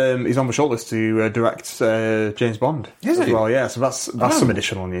actually he's on the shortlist to direct James Bond. Is as he? well, yeah. So that's some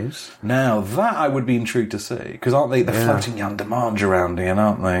additional news. Now that I would be intrigued to see, because aren't they? They're floating Jan de Mange around here,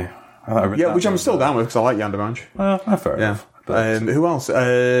 aren't they? Yeah, which I'm still down with because I like Jan de Mange. Fair enough. Who else?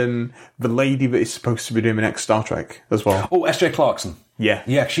 The lady that is supposed to be doing the next Star Trek as well. Oh, S.J. Clarkson. Yeah.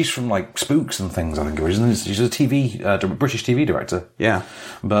 Yeah, she's from, Spooks and things, I think, isn't she? She's a British TV director. Yeah.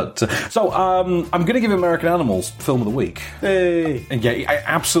 But, I'm going to give American Animals Film of the Week. Hey! And yeah, it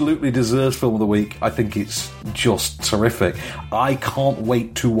absolutely deserves Film of the Week. I think it's just terrific. I can't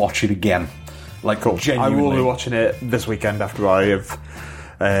wait to watch it again. Cool. Genuinely. I will be watching it this weekend after I have...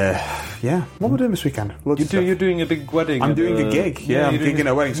 what we're doing this weekend? You're doing a big wedding. I'm doing a gig. Yeah, I'm gigging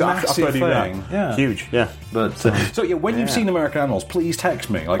a wedding. So after I do that, yeah. Huge. Yeah. But when you've seen American Animals, please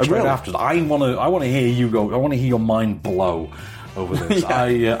text me straight after. I want to hear you go. I want to hear your mind blow over this.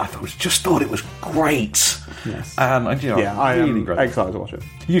 I thought it was great. Yes. And I really am great. excited to watch it.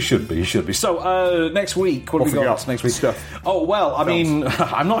 You should be. So next week, what have we got next week? Stuff. Oh well, I mean,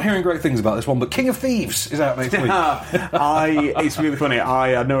 I'm not hearing great things about this one, but King of Thieves is out next week. It's really funny. I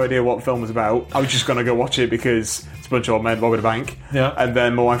had no idea what the film was about. I was just going to go watch it because it's a bunch of old men robbing a bank. Yeah. And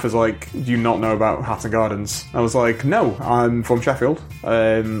then my wife was like, "Do you not know about Hatton Gardens?" I was like, "No, I'm from Sheffield.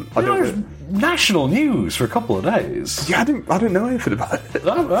 I don't." National news for a couple of days. Yeah, I didn't know anything about it.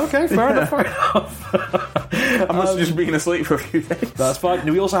 Oh, okay, fair enough. I must have just been asleep for a few days. That's fine.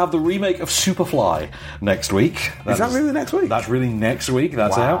 We also have the remake of Superfly next week. Is that really next week? That's really next week.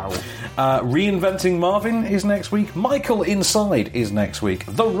 That's out. Reinventing Marvin is next week. Michael Inside is next week.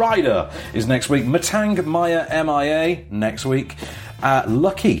 The Rider is next week. Matang Maya MIA next week.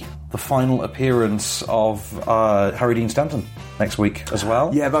 Lucky, the final appearance of Harry Dean Stanton next week as well.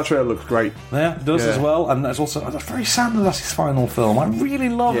 Yeah, that trailer looks great. Yeah, it does as well. And that's very sad that that's his final film. I really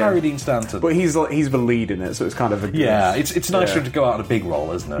love Harry Dean Stanton. But he's the lead in it, so it's kind of a good... Yeah, it's nice for him to go out in a big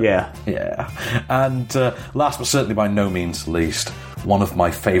role, isn't it? Yeah. Yeah. And last but certainly by no means least, one of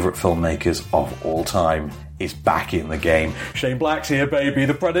my favourite filmmakers of all time is back in the game. Shane Black's here, baby.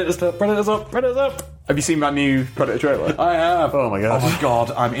 The Predator's up. Predator's up. Have you seen that new Predator trailer? I have. Oh my god. Oh my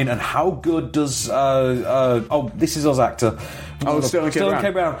god, I'm in. And how good does This Is Us actor? Sterling K.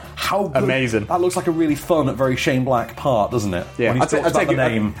 Brown. How good? Amazing. That looks like a really fun, very Shane Black part, doesn't it? Yeah. When he's take the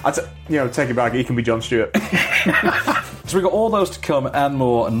name. Take it back. He can be Jon Stewart. So we've got all those to come and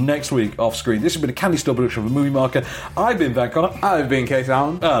more next week off screen. This has been a Candy Store production of the Movie Marker. I've been Van Connor. I've been Kate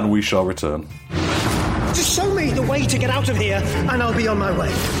Allen. And we shall return. Just show me the way to get out of here, and I'll be on my way.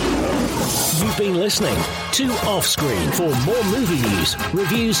 You've been listening to Offscreen. For more movie news,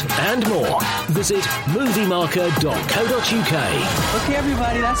 reviews, and more, visit moviemarker.co.uk. Okay,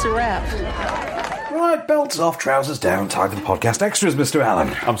 everybody, that's a wrap. Right, belts off, trousers down, time for the podcast extras, Mr.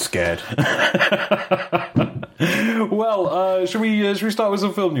 Allen. I'm scared. Well, should we start with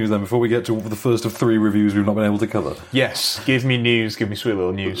some film news then before we get to the first of 3 reviews we've not been able to cover? Yes, give me news, give me sweet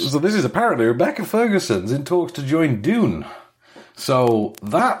little news. So this is apparently Rebecca Ferguson's in talks to join Dune. So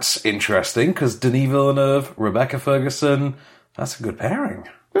that's interesting, because Denis Villeneuve, Rebecca Ferguson, that's a good pairing.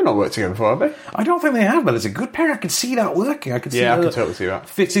 They've not worked together before, have they? I don't think they have, but it's a good pair. I could see that working. I could I can totally see that.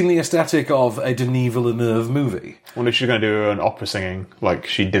 Fitting the aesthetic of a Denis Villeneuve movie. I wonder if she's going to do an opera singing like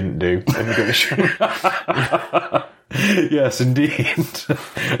she didn't do in the British show. Yes, indeed.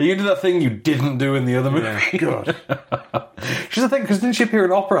 Are you into that thing you didn't do in the other movie? Yeah, God. She's the thing, because didn't she appear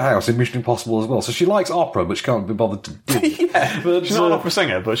in Opera House in Mission Impossible as well? So she likes opera, but she can't be bothered to do it. Yeah, but she's not an opera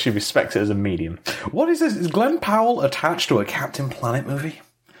singer, but she respects it as a medium. What is this? Is Glenn Powell attached to a Captain Planet movie?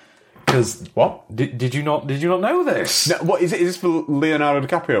 Because what did you not know this? No, what is it? Is this the Leonardo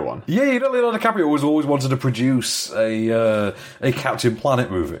DiCaprio one? Yeah, you know Leonardo DiCaprio always wanted to produce a Captain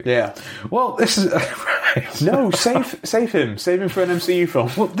Planet movie. Yeah. Well, this is no save him for an MCU film.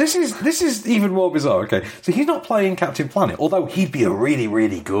 Well, this is even more bizarre. Okay, so he's not playing Captain Planet, although he'd be a really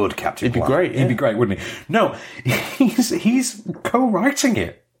really good Captain Planet. He'd be great. He'd be great, wouldn't he? No, he's co-writing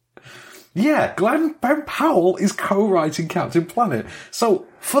it. Yeah, Glenn Powell is co-writing Captain Planet. So,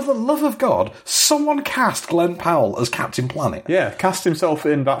 for the love of God, someone cast Glenn Powell as Captain Planet. Yeah, cast himself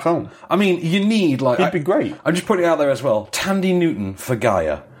in that film. I mean, you need, He'd be great. I'm just putting it out there as well. Tandy Newton for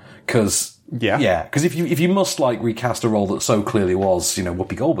Gaia. Because Yeah, because if you must recast a role that so clearly was,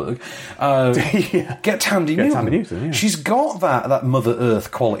 Whoopi Goldberg, get Tandy Newton. Yeah. She's got that Mother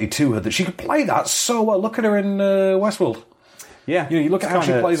Earth quality to her that she could play that so well. Look at her in Westworld. Yeah, you look at how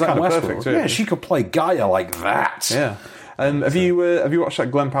she plays that in Westworld. Perfect, she could play Gaia like that. Yeah. Have you watched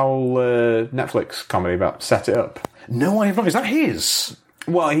that Glenn Powell Netflix comedy about Set It Up? No, I have not. Is that his?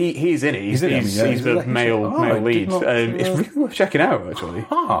 Well, he's in it. He's the male lead. It's really worth checking out, actually.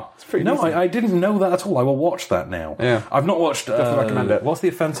 It's pretty No, I didn't know that at all. I will watch that now. Yeah. I've not watched... Definitely recommend it. What's the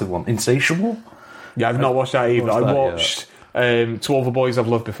offensive one? Insatiable? Yeah, I've not watched that either. I watched To All the Boys I've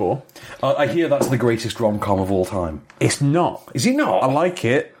Loved Before. I hear that's the greatest rom-com of all time. It's not. Is it not? I like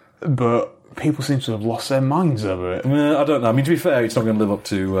it, but... people seem to have lost their minds over it. I don't know. I mean, to be fair, it's not going to live up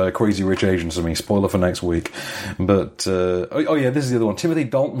to Crazy Rich Asians for me. Spoiler for next week. But, this is the other one. Timothy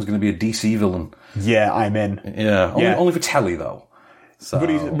Dalton's going to be a DC villain. Yeah, I'm in. Yeah, only for telly, though. So.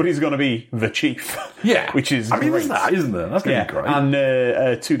 But he's going to be the chief. Yeah. Which is great. There's that, isn't there? That's going to be great. And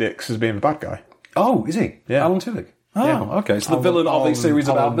Tudyk has been the bad guy. Oh, is he? Yeah. Alan Tudyk. Oh, okay. So the villain of a series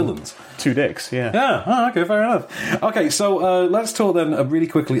about villains. Two dicks, yeah. Yeah, okay, fair enough. Okay, so let's talk then really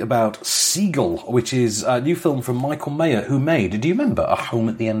quickly about Seagull, which is a new film from Michael Mayer, who made, do you remember, A Home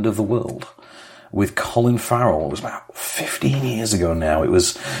at the End of the World? With Colin Farrell. It was about 15 years ago now. It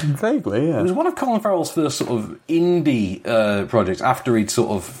was... Vaguely, yeah. It was one of Colin Farrell's first sort of indie projects after he'd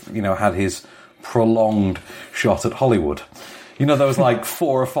sort of, had his prolonged shot at Hollywood. There was 4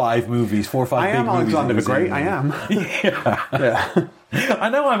 or 5 movies, 4 or 5 big movies. I am Alexander the Great, I am. Yeah. I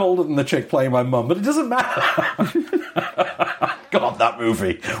know I'm older than the chick playing my mum, but it doesn't matter. God, that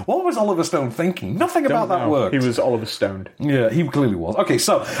movie. What was Oliver Stone thinking? Nothing about that worked. He was Oliver Stoned. Yeah, he clearly was. Okay,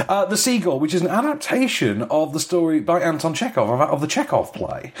 so The Seagull, which is an adaptation of the story by Anton Chekhov, of the Chekhov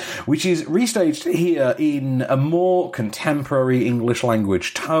play, which is restaged here in a more contemporary English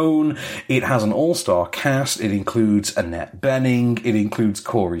language tone. It has an all-star cast. It includes Annette Bening. It includes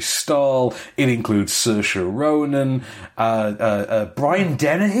Corey Stoll. It includes Saoirse Ronan. Brian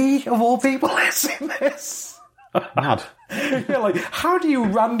Dennehy, of all people, is in this. Mad. Yeah, how do you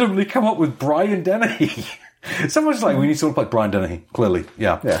randomly come up with Brian Dennehy? Someone's we need someone to play Brian Dennehy, clearly.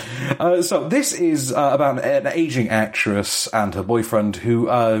 Yeah. So this is about an aging actress and her boyfriend who...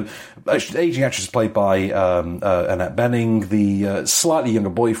 aging actress is played by Annette Bening. The slightly younger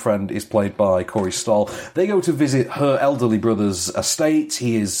boyfriend is played by Corey Stoll. They go to visit her elderly brother's estate.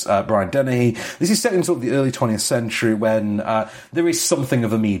 He is Brian Dennehy. This is set in sort of the early 20th century when there is something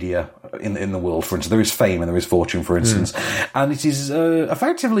of a media in the world, for instance. There is fame and there is fortune, for instance. And it is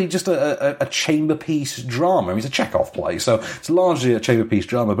effectively just a chamber piece drama. It's a Chekhov play, so it's largely a chamber piece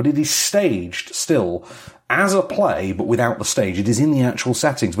drama, but it is staged still as a play, but without the stage. It is in the actual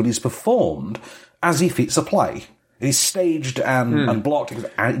settings, but it's performed as if it's a play. It is staged and blocked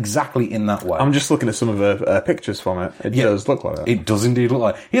exactly in that way. I'm just looking at some of the pictures from it. It does look like that. It does indeed look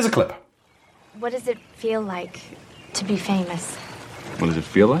like that. Here's a clip. What does it feel like to be famous? What does it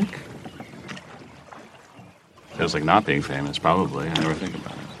feel like? Feels like not being famous, probably. I never think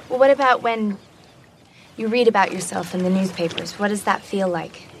about it. Well, what about when you read about yourself in the newspapers? What does that feel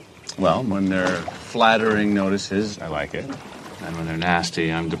like? Well, when they're flattering notices, I like it. And when they're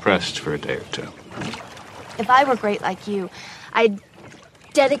nasty, I'm depressed for a day or two. If I were great like you, I'd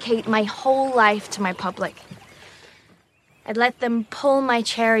dedicate my whole life to my public. I'd let them pull my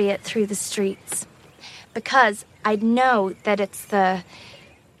chariot through the streets. Because I'd know that it's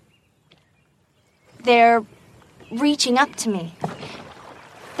they're reaching up to me.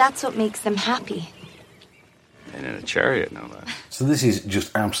 That's what makes them happy. And in a chariot, no less. So this is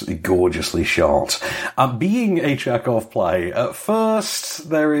just absolutely gorgeously shot. Being a Chekhov play, at first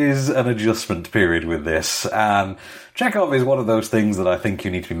there is an adjustment period with this, and Chekhov is one of those things that I think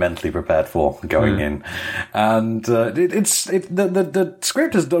you need to be mentally prepared for going in. And the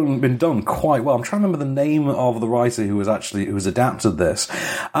script has been done quite well. I'm trying to remember the name of the writer who has adapted this.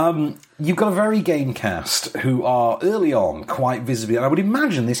 You've got a very game cast who are early on quite visibly, and I would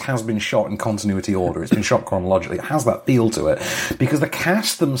imagine this has been shot in continuity order. It's been shot chronologically. It has that feel to it because the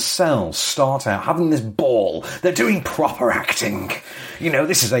cast themselves start out having this ball. They're doing proper acting.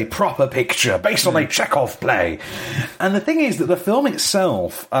 This is a proper picture based on a Chekhov play. And the thing is that the film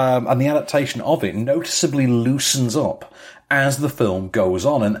itself and the adaptation of it noticeably loosens up as the film goes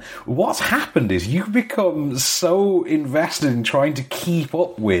on. And what's happened is you become so invested in trying to keep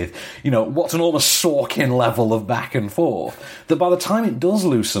up with, what's an almost Sorkin level of back and forth, that by the time it does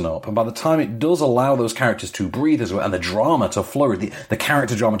loosen up, and by the time it does allow those characters to breathe as well, and the drama to flourish, the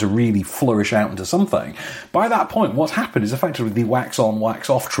character drama to really flourish out into something, by that point, what's happened is effectively the wax-on,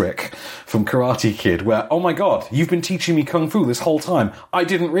 wax-off trick from Karate Kid, where, oh my god, you've been teaching me Kung Fu this whole time. I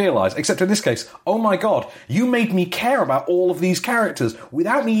didn't realise, except in this case, oh my god, you made me care about all of these characters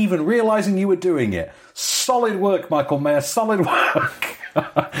without me even realising you were doing it. Solid work, Michael Mayer, solid work.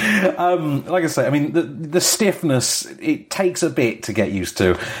 Like I say, I mean, the stiffness, it takes a bit to get used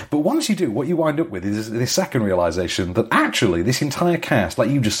to, but once you do, what you wind up with is this second realisation that actually this entire cast, like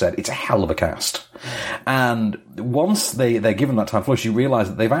you just said, it's a hell of a cast. And once they're given that time flush, you realise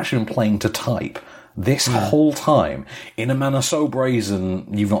that they've actually been playing to type this whole time in a manner so brazen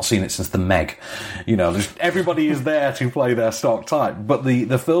you've not seen it since The Meg. Everybody is there to play their stock type, but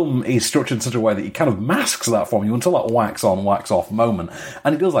the film is structured in such a way that it kind of masks that from you until that wax on, wax off moment,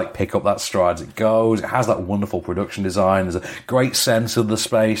 and it does pick up that stride as it goes. It has that wonderful production design. There's a great sense of the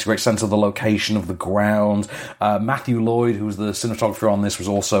space, great sense of the location of the ground. Matthew Lloyd, who was the cinematographer on this, was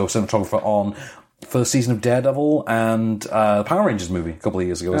also cinematographer on first season of Daredevil and Power Rangers movie a couple of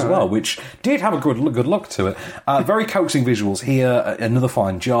years ago as well, which did have a good look to it. Very coaxing visuals here, another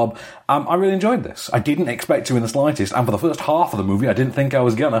fine job. I really enjoyed this. I didn't expect to in the slightest, and for the first half of the movie I didn't think I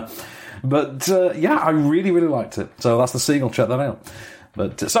was gonna. But I really, really liked it. So that's the Seagull, check that out.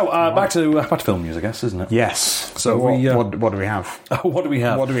 But back to film news, I guess, isn't it? Yes. So what do we have? What do we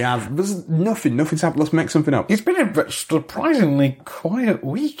have? There's nothing. Nothing's happened. Let's make something up. It's been a surprisingly quiet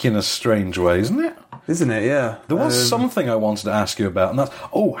week in a strange way, isn't it? Isn't it? Yeah. There was something I wanted to ask you about, and that's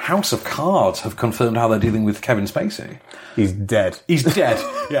House of Cards have confirmed how they're dealing with Kevin Spacey. He's dead.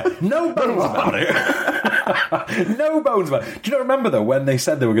 Yeah. No bones about it. No bones about it. Do you not remember, though, when they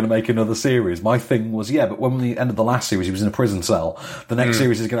said they were going to make another series? My thing was, but when we ended the last series, he was in a prison cell. The next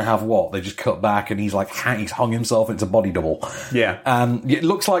series is going to have what? They just cut back and he's he's hung himself into body double. Yeah. And it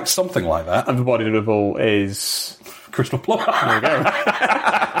looks like something like that. And the body double is Crystal Plummer. There you go.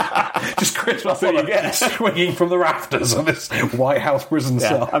 Just Crystal Plummer swinging from the rafters of this White House prison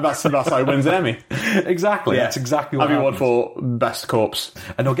cell. And that's how he wins an Emmy. Exactly. Yeah. That's exactly what happens. For Best Corpse.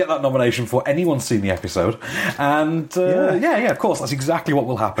 And he'll get that nomination for anyone seen the episode. And of course, that's exactly what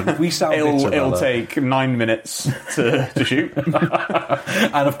will happen. If we sound it'll take 9 minutes to shoot.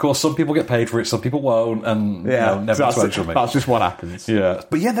 And of course, some people get paid for it, some people won't, and never social media. That's just what happens. Yeah.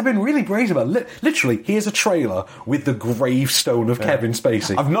 But they've been really brazen about it. Literally, here's a trailer with the gravestone of Kevin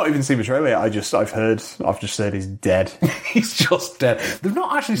Spacey. I've not even seen the trailer yet. I've just said he's dead. He's just dead. They've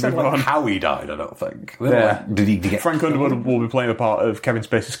not actually said how he died, I don't think. Did he get Frank Underwood will be playing a part of Kevin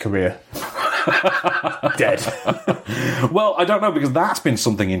Spacey's career. Dead. Well, I don't know, because that's been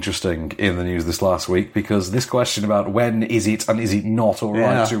something interesting in the news this last week, because this question about when is it and is it not all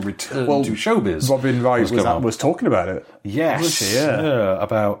right to return to showbiz. Robin Wright was talking about it. Yes.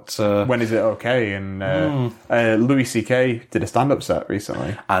 About when is it okay, and Louis C.K. did a stand-up set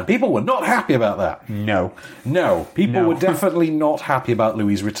recently. And people were not happy about that. No. People were definitely not happy about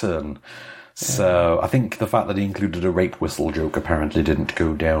Louis' return. So I think the fact that he included a rape whistle joke apparently didn't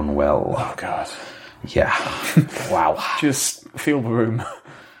go down well. Oh, God. Yeah. Wow. Just feel the room.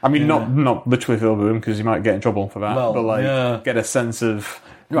 I mean, not literally feel the room, because you might get in trouble for that, but get a sense of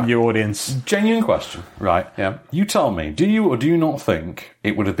your audience. Genuine question, right? Yeah. You tell me, do you or do you not think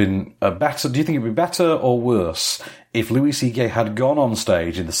it would have been better, do you think it would be better or worse if Louis C.K. had gone on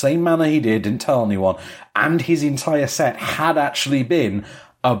stage in the same manner he didn't tell anyone, and his entire set had actually been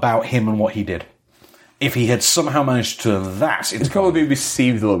about him and what he did? If he had somehow managed to turn that into... It's probably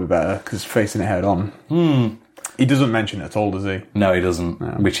received a little bit better, because facing it head on. He doesn't mention it at all, does he? No, he doesn't. No.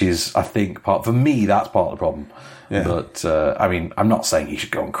 Which is, I think, for me, that's part of the problem. Yeah. But, I mean, I'm not saying he should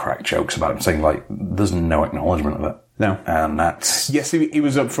go and crack jokes about it. I'm saying, there's no acknowledgement of it. No. And that's... Yes, he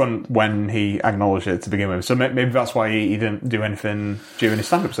was up front when he acknowledged it to begin with. So maybe that's why he didn't do anything during his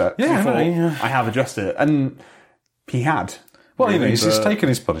stand-up set. Yeah, I have addressed it. And he had... Well, he's just taken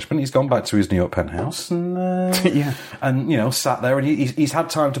his punishment. He's gone back to his New York penthouse and, and sat there, and he's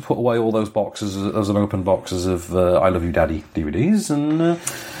had time to put away all those boxes, those unopened boxes of I Love You Daddy DVDs, and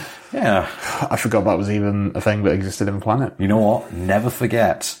I forgot that was even a thing that existed in the planet. You know what? Never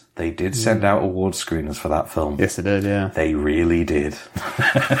forget. They did send out award screeners for that film. Yes, they did, yeah. They really did.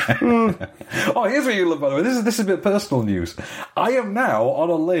 Oh, here's what you love, by the way. This is a bit of personal news. I am now on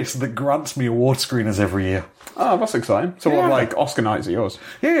a list that grants me award screeners every year. Oh, that's exciting. So what, like, Oscar nights are yours?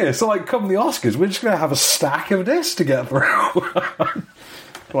 Yeah, so, come the Oscars, we're just going to have a stack of this to get through.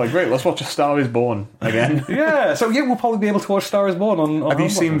 Like, great, let's watch A Star Is Born again. So we'll probably be able to watch Star Is Born on Have you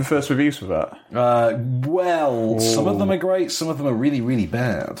seen the first reviews for that? Some of them are great, some of them are really, really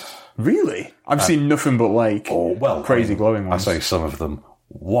bad. Really? I've seen nothing but, like, crazy glowing ones. I say some of them.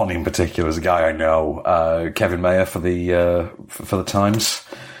 One in particular is a guy I know, Kevin Mayer for the Times.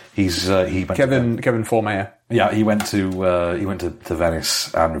 He went Kevin Formayer. Yeah, he went to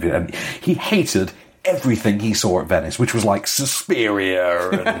Venice and reviewed, and he hated everything he saw at Venice, which was like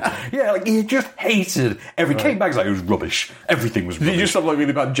Suspiria, and he just hated everything. Came back, he's like, it was rubbish. Everything was rubbish. Did you just have like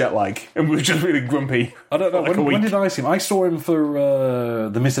really bad jet lag and was just really grumpy? I don't know. Like when did I see him? I saw him for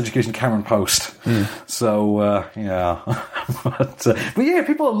the Miseducation Cameron Post. So but yeah,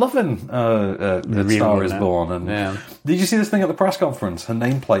 people are loving Star Is Born. And did you see this thing at the press conference? Her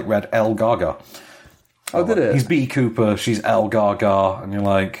nameplate read El Gaga. Oh, did it? He's B. Cooper, she's El Gaga, and you're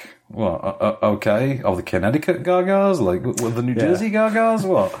like, what? Okay, the Connecticut Gagas, like the New Jersey Gagas,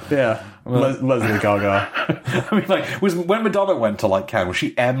 what? Yeah, Leslie Gaga. I mean, like, when Madonna went to like Cannes, was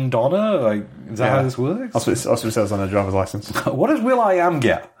she M Donna? Like, is that how this works? That's what it says on her driver's license. What does Will I Am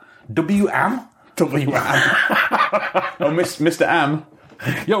get? W-Am? W-Am. Oh, Mr. Am.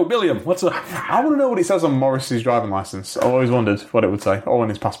 Yo, William, what's up? I want to know what it says on Morrissey's driving licence. I've always wondered what it would say, or on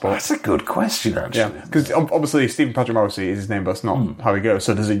his passport. That's a good question, actually. Yeah, because obviously Stephen Patrick Morrissey is his name, but that's not how he goes.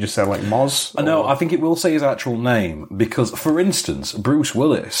 So does it just say like Moz? No, I think it will say his actual name, because, for instance, Bruce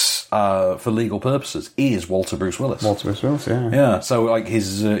Willis, for legal purposes, is Walter Bruce Willis. Walter Bruce Willis, yeah. Yeah, so like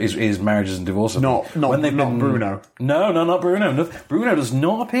his marriages and divorces. Not Bruno. No, not Bruno. No, Bruno does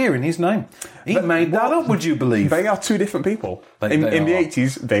not appear in his name. He made that up, would you believe? They are two different people. In the 80s,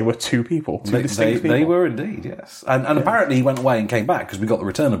 they were two people. Two distinct people. They were indeed, yes. And apparently he went away and came back because we got the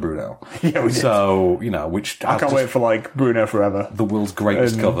return of Bruno. Yeah, we did. So, which... I can't wait for, like, Bruno Forever. The world's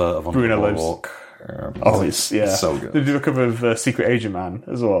greatest cover of On Bruno the Boardwalk. It's so good. They do a cover of Secret Agent Man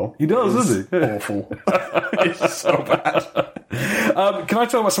as well. He does, doesn't he? Awful. It's so bad. Can I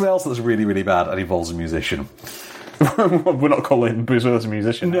talk about something else that's really, really bad and involves a musician? We're not calling Bruce Willis a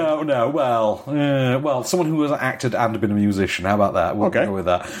musician. No. Well, someone who has acted and been a musician. How about that? We'll go with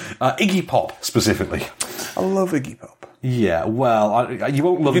that. Iggy Pop, specifically. I love Iggy Pop. Yeah, well, you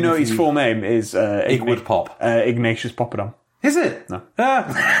won't love him. His full name is Igwood Pop. Ignatius Poppadom. Is it? No.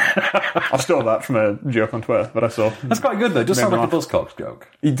 I stole that from a joke on Twitter that I saw. That's quite good, though. It does sound like a Buzzcocks joke.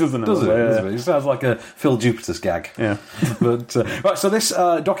 He doesn't. Does it? It sounds like a Phil Jupitus gag. Yeah. But right, so this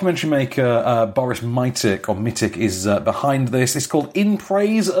documentary maker, Boris Mitic, is behind this. It's called In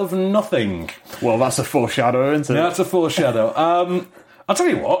Praise of Nothing. Well, that's a foreshadow, isn't it? Yeah, that's a foreshadow. I'll tell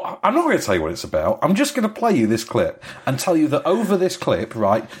you what, I'm not going to tell you what it's about. I'm just going to play you this clip and tell you that over this clip,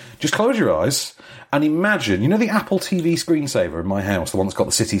 right, just close your eyes and imagine, the Apple TV screensaver in my house, the one that's got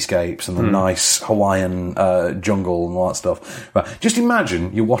the cityscapes and the nice Hawaiian jungle and all that stuff. Right, just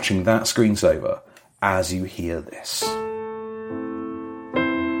imagine you're watching that screensaver as you hear this.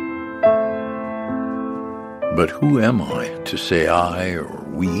 But who am I to say I or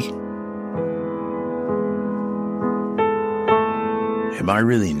we? Am I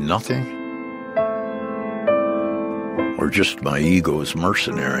really nothing? Or just my ego's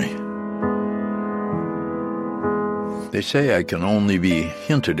mercenary? They say I can only be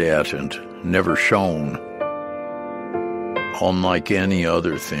hinted at and never shown, unlike any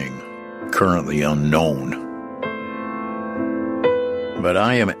other thing currently unknown. But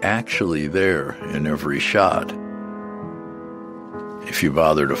I am actually there in every shot, if you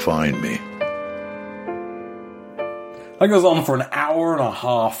bother to find me. That goes on for an hour and a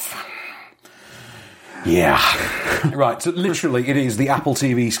half. Yeah. Right, so literally it is the Apple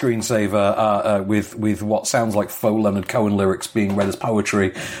TV screensaver with what sounds like faux Leonard Cohen lyrics being read as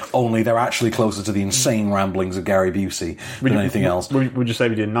poetry, only they're actually closer to the insane ramblings of Gary Busey than anything else. Would you say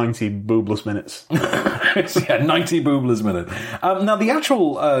we did 90 boobless minutes? Yeah, 90 boobless minutes. Now, the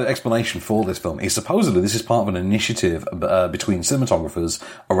actual explanation for this film is supposedly this is part of an initiative between cinematographers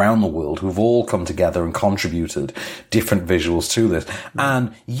around the world who've all come together and contributed different visuals to this.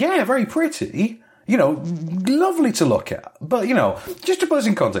 And, yeah, very pretty. Lovely to look at. But, just to put this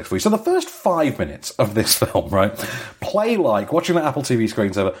in context for you. So the first 5 minutes of this film, right, play like watching the Apple TV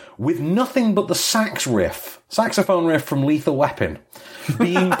screensaver with nothing but the saxophone riff from Lethal Weapon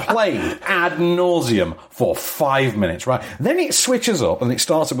being played ad nauseum for 5 minutes, right? Then it switches up and it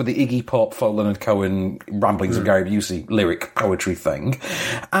starts up with the Iggy Pop, faux Leonard Cohen, ramblings of Gary Busey lyric poetry thing.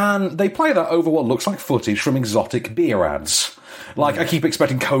 And they play that over what looks like footage from exotic beer ads. Like, I keep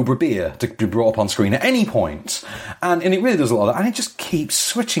expecting Cobra Beer to be brought up on screen at any point. And it really does a lot of that. And it just keeps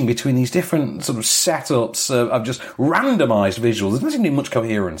switching between these different sort of setups of just randomised visuals. There doesn't seem to be much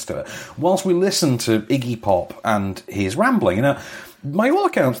coherence to it. Whilst we listen to Iggy Pop and his rambling, you know, by all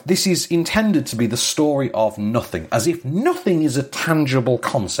accounts, this is intended to be the story of nothing, as if nothing is a tangible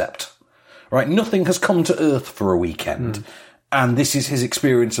concept. Right? Nothing has come to Earth for a weekend. And this is his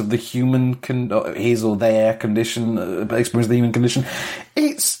experience of the human, his or their condition, experience of the human condition.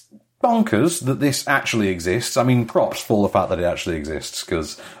 It's bonkers that this actually exists. I mean, props for the fact that it actually exists,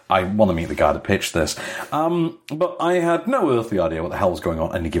 because I want to meet the guy that pitched this. But I had no earthly idea what the hell was going on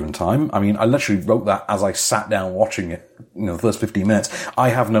at any given time. I mean, I literally wrote that as I sat down watching it, you know, the first 15 minutes.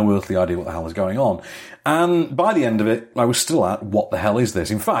 I have no earthly idea what the hell is going on. And by the end of it, I was still at, what the hell is this?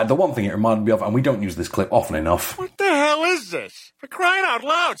 In fact, the one thing it reminded me of, and we don't use this clip often enough. What the hell is this? For crying out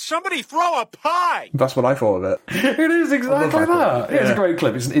loud, somebody throw a pie! That's what I thought of it. It is exactly that. It's a great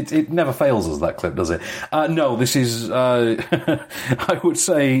clip. It never fails us, that clip, does it? No, this is, I would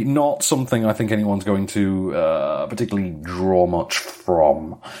say, not something I think anyone's going to particularly draw much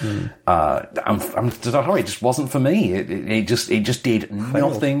from. I'm sorry, it just wasn't for me. It just did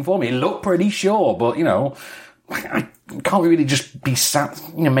nothing for me. It looked pretty sure, but, you know, I can't really just be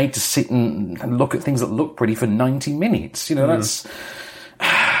made to sit and look at things that look pretty for 90 minutes. You know, that's...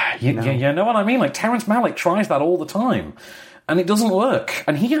 You know what I mean? Like, Terrence Malick tries that all the time, and it doesn't work.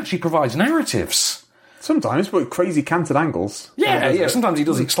 And he actually provides narratives. Sometimes, but crazy canted angles. Yeah, sometimes he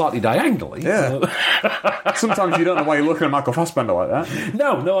does it slightly diagonally. Yeah. Sometimes you don't know why you're looking at Michael Fassbender like that.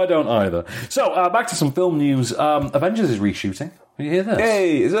 No, I don't either. So, back to some film news. Avengers is reshooting. Did you hear this?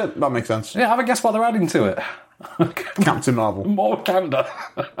 Hey, is it? That makes sense. Yeah, have a guess what they're adding to it. Captain Marvel. More Kanda.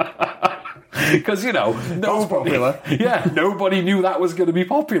 Because, you know, nobody knew that was going to be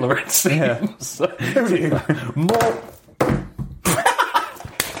popular, it seems. Yeah. More...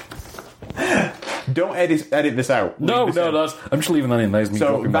 Don't edit this out. No, I'm just leaving that in. There's me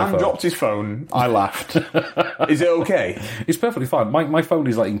dropping my phone. Van dropped his phone. I laughed. Is it okay? It's perfectly fine. My phone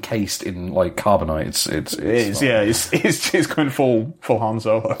is like encased in like carbonite. It's going full Han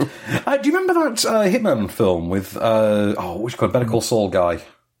Solo. Do you remember that Hitman film with what's called Better Call Saul guy?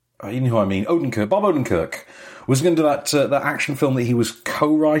 You know who I mean? Bob Odenkirk was going to do that action film that he was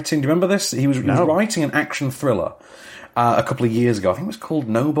co-writing. Do you remember this? He was writing an action thriller. A couple of years ago, I think it was called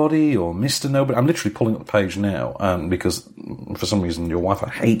Nobody or Mr. Nobody. I'm literally pulling up the page now, because for some reason your Wi-Fi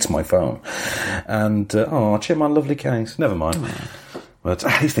hates my phone. And, check my lovely case. Never mind. But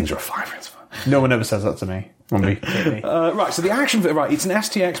these things are a fiver, it's fine. No one ever says that to me. Right, so the action, it's an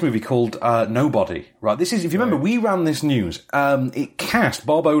STX movie called Nobody. Right, this is, if you remember, we ran this news. It cast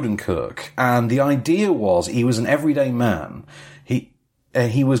Bob Odenkirk, and the idea was he was an everyday man.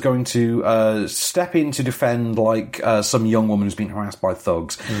 He was going to step in to defend some young woman who's been harassed by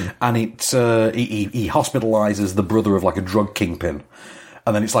thugs, and he hospitalizes the brother of like a drug kingpin,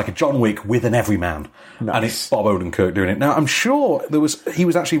 and then it's like a John Wick with an everyman, and it's Bob Odenkirk doing it. Now I'm sure he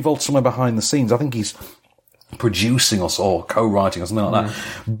was actually involved somewhere behind the scenes. I think he's producing or co-writing or something like that.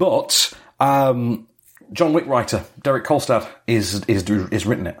 But John Wick writer Derek Kolstad is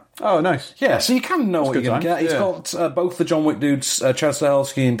written it. Oh, nice. Yeah, so you kind of know what you're going to get. It's got both the John Wick dudes, Chad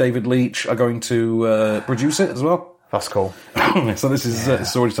Stahelski and David Leitch, are going to produce it as well. That's cool. So this is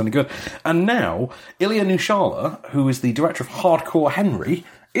it's already sounding good. And now, Ilya Nushala, who is the director of Hardcore Henry,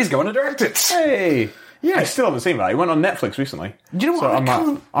 is going to direct it. Hey! Yeah, I still haven't seen that. He went on Netflix recently. Do you know what?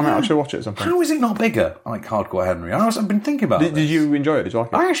 So I might actually watch it at some point. How is it not bigger, like Hardcore Henry? I've been thinking about it. Did you enjoy it? Did you like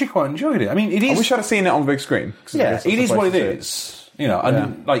it? I actually quite enjoyed it. I mean, it is... I wish I'd have seen it on the big screen. Yeah, it is what it is. You know,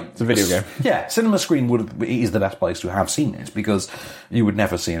 and it's a video game. Yeah, Cinema Screen is the best place to have seen it, because you would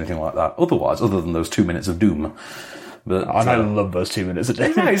never see anything like that otherwise, other than those 2 minutes of Doom. But I love those 2 minutes of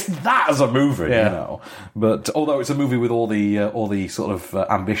Doom. Yeah, it's that as a movie, you know. But although it's a movie with all the sort of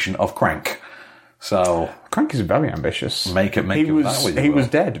ambition of Crank. So Crank is very ambitious. He was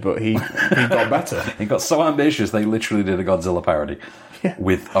dead, but he got better. He got so ambitious they literally did a Godzilla parody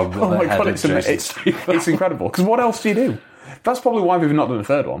with a rubber-headed Jason Statham. It's incredible. Because what else do you do? That's probably why we've not done a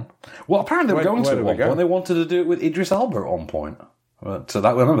third one. Well, apparently they were going to at one point. They wanted to do it with Idris Elba at one point. But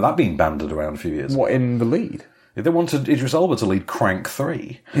I remember that being banded around a few years ago. What, in the lead? They wanted Idris Elba to lead Crank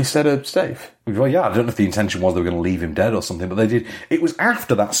 3. Instead of Stave? Well, yeah, I don't know if the intention was they were going to leave him dead or something, but they did. It was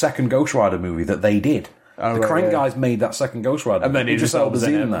after that second Ghost Rider movie that they did. The Crank guys made that second Ghost Rider. And then Idris Elba's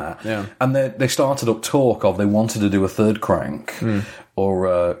in there. Yeah. And they started up talk of they wanted to do a third Crank.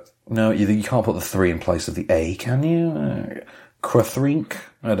 Or, no, you can't put the 3 in place of the A, can you? Krathrink?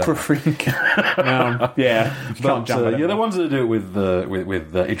 I don't know. Yeah. But, the ones that do it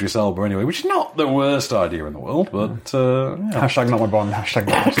with Idris Elba anyway, which is not the worst idea in the world, but... Hashtag not my Bond, hashtag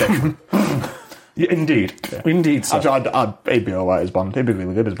not my Bond. Yeah, indeed. Yeah. Indeed, so. He'd be alright as Bond. He'd be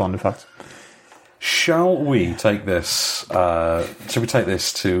really good as Bond, in fact. Shall we take this... should we take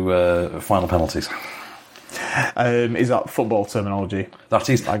this to final penalties? Is that football terminology? That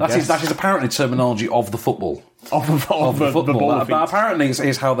is apparently terminology of the football. Of the football. That apparently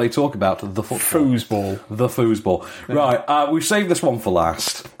is how they talk about the football. Foosball. The foosball. Yeah. Right, we've saved this one for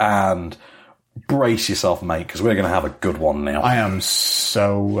last, and brace yourself, mate, because we're going to have a good one now. I am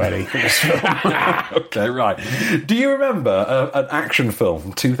so ready for this film. Okay, right. Do you remember an action film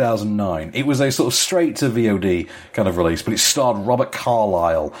from 2009? It was a sort of straight-to-VOD kind of release, but it starred Robert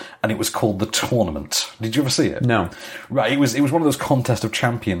Carlyle, and it was called The Tournament. Did you ever see it? No. Right, it was one of those Contest of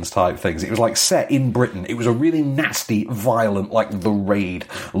Champions type things. It was like set in Britain. It was a really nasty, violent, like The Raid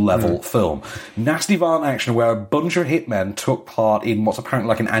level film. Nasty, violent action where a bunch of hitmen took part in what's apparently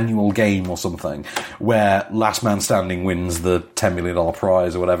like an annual game or something, where last man standing wins the $10 million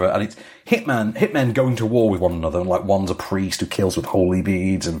prize or whatever, and it's hitmen going to war with one another, and like one's a priest who kills with holy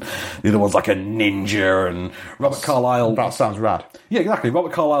beads, and the other one's like a ninja, and Robert Carlyle... That sounds rad. Yeah, exactly.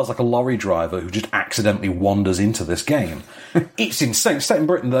 Robert Carlyle's like a lorry driver who just accidentally wanders into this game. It's insane. It's set in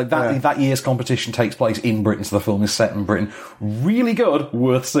Britain. That year's competition takes place in Britain, so the film is set in Britain. Really good,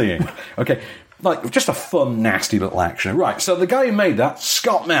 worth seeing. Okay, like, just a fun, nasty little action. Right, so the guy who made that,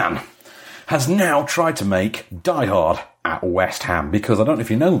 Scott Mann, has now tried to make Die Hard at West Ham, because I don't know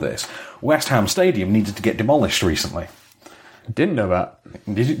if you know this, West Ham Stadium needed to get demolished recently. Didn't know that.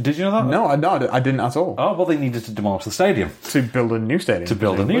 Did you know that? No, I didn't at all. Oh, well, they needed to demolish the stadium. To build a new stadium.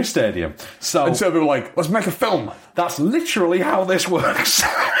 So they were like, let's make a film. That's literally how this works.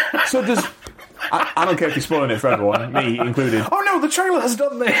 So does... I don't care if you're spoiling it for everyone, me included. Oh no, the trailer has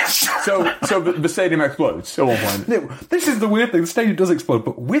done this! So the stadium explodes at one point. No, this is the weird thing, the stadium does explode,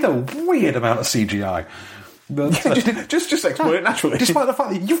 but with a weird amount of CGI. Just explode it naturally. Despite the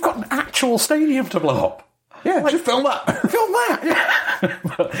fact that you've got an actual stadium to blow up. Yeah, just film that. Film that! Yeah.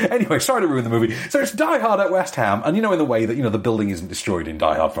 But anyway, sorry to ruin the movie. So it's Die Hard at West Ham, and in the way that, the building isn't destroyed in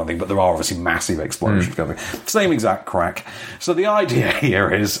Die Hard for anything, but there are obviously massive explosions coming. Same exact crack. So the idea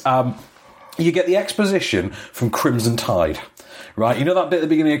here is, you get the exposition from Crimson Tide. Right, you know that bit at the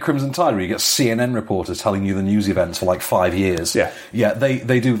beginning of Crimson Tide where you get CNN reporters telling you the news events for like 5 years? Yeah. Yeah,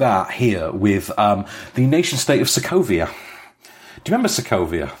 they do that here with the nation-state of Sokovia. Do you remember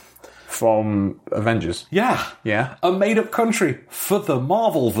Sokovia? From Avengers? Yeah. Yeah. A made-up country for the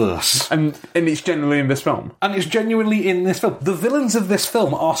Marvel-verse. And it's genuinely in this film? And it's genuinely in this film. The villains of this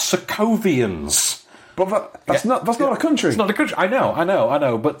film are Sokovians. But that's not a country. It's not a country. I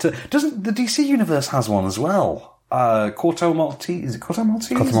know. But doesn't the DC universe has one as well? Corto Maltese. Is it Corto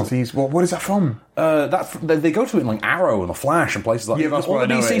Maltese? Corto Maltese. What is that from? They go to it in like Arrow and The Flash and places like that. Yeah, that's what I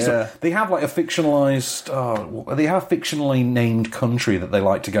know. They have like a fictionalized. They have a fictionally named country that they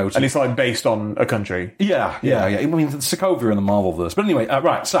like to go to, and it's like based on a country. Yeah. I mean, Sokovia in the Marvel-verse. But anyway,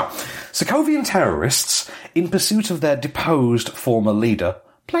 right. So, Sokovian terrorists, in pursuit of their deposed former leader,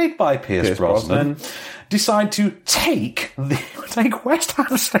 played by Pierce Brosnan, decide to take West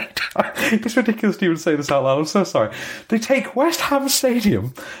Ham Stadium. It's ridiculous to even say this out loud. I'm so sorry. They take West Ham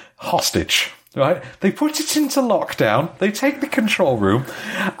Stadium hostage. Right? They put it into lockdown, they take the control room,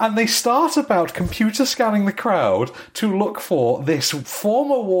 and they start about computer scanning the crowd to look for this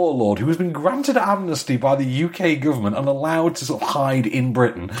former warlord who has been granted amnesty by the UK government and allowed to sort of hide in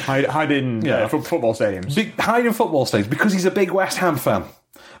Britain. Hide in football stadiums. Hide in football stadiums because he's a big West Ham fan.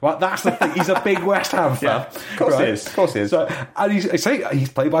 Right, that's the thing. He's a big West Ham fan. Yeah, of course he is. So, and he's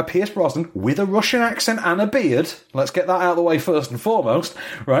played by Pierce Brosnan with a Russian accent and a beard. Let's get that out of the way first and foremost,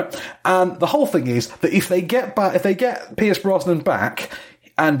 right? And the whole thing is that if they get Pierce Brosnan back,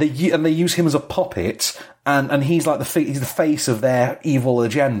 and they use him as a puppet, and he's like he's the face of their evil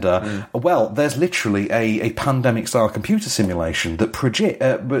agenda. Well, there's literally a pandemic-style computer simulation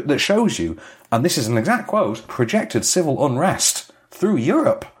that shows you, and this is an exact quote, projected civil unrest through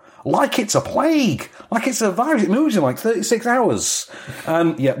Europe, like it's a plague, like it's a virus. It moves in like 36 hours.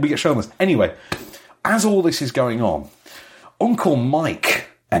 We get shown this. Anyway, as all this is going on, Uncle Mike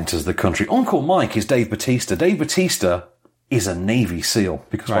enters the country. Uncle Mike is Dave Bautista. Dave Bautista is a Navy SEAL,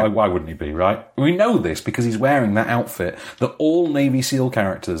 because why wouldn't he be, right? We know this because he's wearing that outfit that all Navy SEAL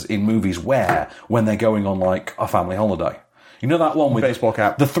characters in movies wear when they're going on like a family holiday. You know that one with baseball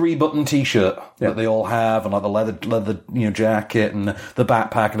cap, the 3-button T-shirt that they all have, and like the leather jacket and the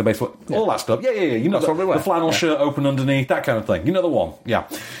backpack and the baseball, all that stuff. Yeah. You know the flannel shirt open underneath, that kind of thing. You know the one. Yeah.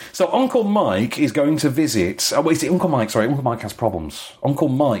 So Uncle Mike is going to visit. Uncle Mike? Sorry, Uncle Mike has problems. Uncle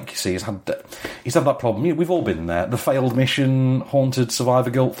Mike, you see, he's had that problem. We've all been there. The failed mission, haunted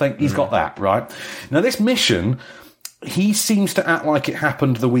survivor guilt thing. He's got that right. Now this mission, he seems to act like it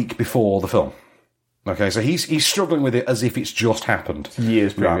happened the week before the film. Okay, so he's struggling with it as if it's just happened.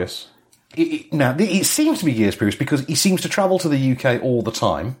 Years previous. Now, it seems to be years previous because he seems to travel to the UK all the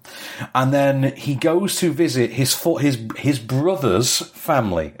time, and then he goes to visit his brother's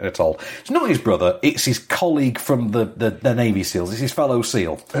family, we're told. It's not his brother, it's his colleague from the Navy SEALs. It's his fellow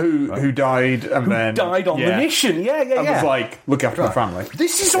SEAL. Who died and died on the mission. Yeah. And was like, look after the family.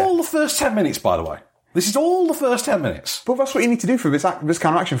 This is all the first 10 minutes, by the way. This is all the first 10 minutes. But that's what you need to do for this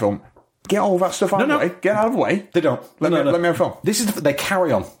kind of action film. Get all that stuff out of the way. Get out of the way. They don't. Let me have fun. They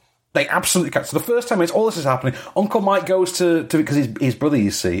carry on. They absolutely carry on. So the first 10 minutes, all this is happening. Uncle Mike goes to because his brother,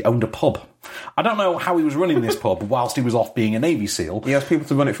 you see, owned a pub. I don't know how he was running this pub whilst he was off being a Navy SEAL. He has people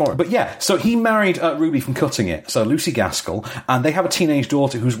to run it for him. But yeah, so he married Ruby from Cutting It, so Lucy Gaskell, and they have a teenage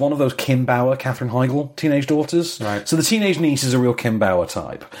daughter who's one of those Kim Bauer, Katherine Heigl teenage daughters. Right. So the teenage niece is a real Kim Bauer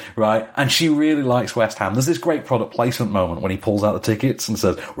type, right? And she really likes West Ham. There's this great product placement moment when he pulls out the tickets and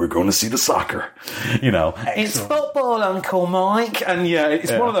says, "We're going to see the soccer." You know, it's football, Uncle Mike. And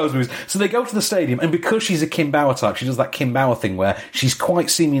it's one of those movies. So they go to the stadium, and because she's a Kim Bauer type, she does that Kim Bauer thing where she's quite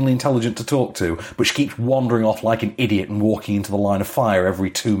seemingly intelligent to talk to, but she keeps wandering off like an idiot and walking into the line of fire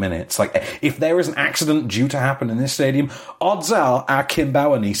every 2 minutes. Like, if there is an accident due to happen in this stadium, odds are our Kim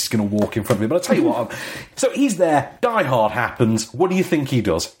Bauer niece is going to walk in front of me. But I'll tell you what, so he's there, Die Hard happens, what do you think he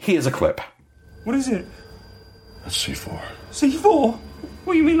does? Here's a clip. What is it? That's C4. C4?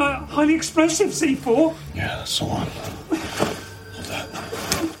 What, you mean like highly explosive C4? Yeah, that's the one. Hold that.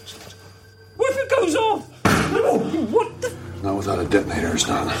 What if it goes off? What the... Not without a detonator, it's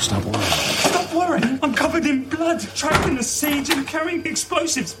not. Stop worrying. Stop worrying. I'm covered in blood, trapped in the siege and carrying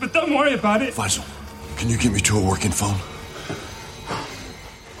explosives, but don't worry about it. Faisal, can you get me to a working phone?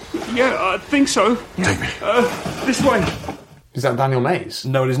 Yeah, I think so. Take me. This way. Is that Daniel Mays?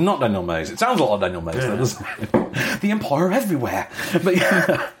 No, it is not Daniel Mays. It sounds a lot like Daniel Mays, though, doesn't it? The Empire everywhere. But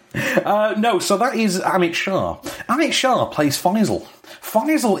no, so that is Amit Shah. Amit Shah plays Faisal.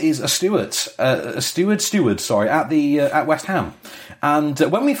 Faisal is a steward at West Ham. And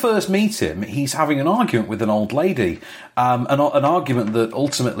when we first meet him, he's having an argument with an old lady, an argument that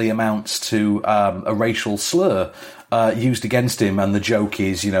ultimately amounts to a racial slur used against him, and the joke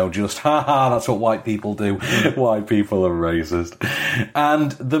is, just, that's what white people do. White people are racist.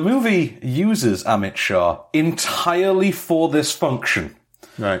 And the movie uses Amit Shah entirely for this function.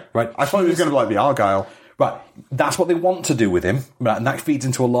 Right. I thought he was going to be like the Argyle. Right, that's what they want to do with him, right, and that feeds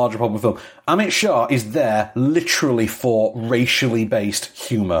into a larger problem with the film. Amit Shah is there literally for racially based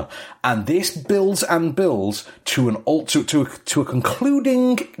humour, and this builds and builds to a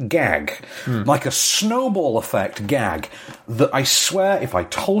concluding gag, like a snowball effect gag, that I swear, if I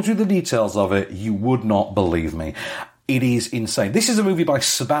told you the details of it, you would not believe me. It is insane. This is a movie by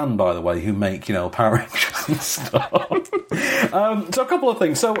Saban, by the way, who make, Power Rangers and stuff. So a couple of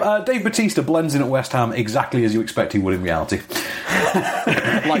things. So Dave Bautista blends in at West Ham exactly as you expect he would in reality.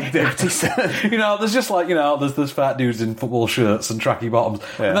 Like Dave Bautista. There's just like, there's fat dudes in football shirts and tracky bottoms.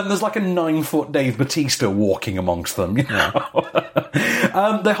 Yeah. And then there's like a 9-foot Dave Bautista walking amongst them,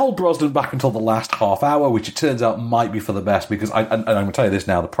 They hold Brosnan back until the last half hour, which it turns out might be for the best, because I'm going to tell you this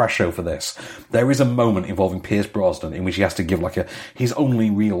now, the press show for this, there is a moment involving Pierce Brosnan in which he has to give his only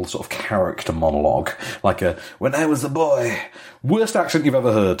real sort of character monologue, when I was a boy, worst accent you've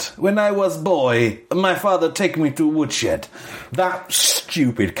ever heard. When I was a boy, my father take me to a woodshed. That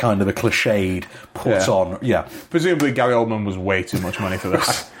stupid kind of a cliched put on. Yeah. Presumably Gary Oldman was way too much money for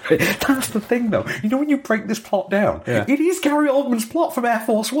this. That's the thing, though. When you break this plot down, it is Gary Oldman's plot from Air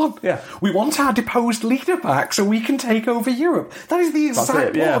Force One. Yeah. We want our deposed leader back so we can take over Europe. That is the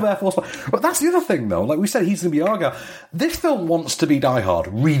exact plot of Air Force One. But that's the other thing, though. Like we said, he's going to be Argyle. This film wants to be Die Hard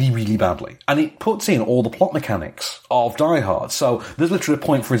really, really badly. And it puts in all the plot mechanics of Die Hard. So there's literally a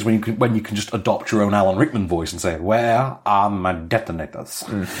point, for instance, when you can just adopt your own Alan Rickman voice and say, "Where are my detonators?"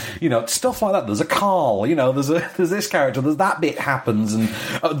 Stuff like that. There's a Carl, there's this character, there's that bit happens, and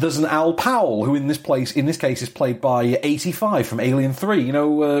there's an Al Powell, who in this case is played by 85 from Alien 3.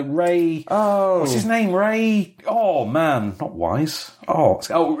 Ray... Oh. What's his name? Ray... Oh, man. Not Wise. Ralph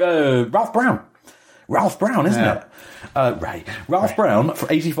Brown. Ralph Brown, isn't it? Ray. Ralph Brown,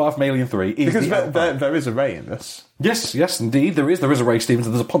 for 85 from Alien 3. Is because there is a Ray in this. Yes, indeed, there is a Ray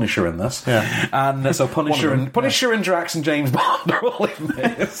Stevenson. There's a Punisher in this, and so Punisher and Drax and James Bond are all in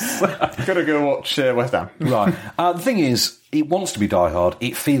this. Gotta go watch West Ham. Right. The thing is, it wants to be Die Hard.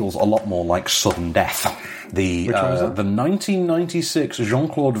 It feels a lot more like Sudden Death. The 1996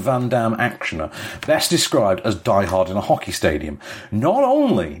 Jean-Claude Van Damme actioner, best described as Die Hard in a hockey stadium. Not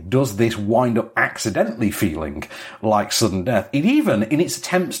only does this wind up accidentally feeling like Sudden Death, it even, in its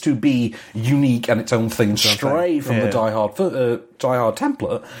attempts to be unique and its own thing, stray from the Die Hard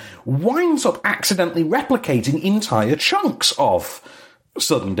template, winds up accidentally replicating entire chunks of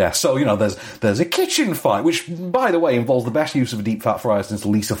Sudden Death. So, there's a kitchen fight, which, by the way, involves the best use of a deep fat fryer since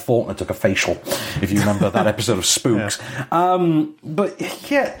Lisa Faulkner took a facial, if you remember that episode of Spooks. But,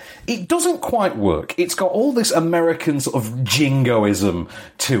 yeah, it doesn't quite work. It's got all this American sort of jingoism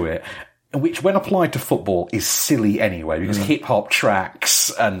to it, which, when applied to football, is silly anyway, because hip-hop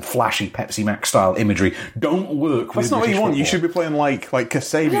tracks and flashy Pepsi Max style imagery don't work with That's not what you want. football. You should be playing like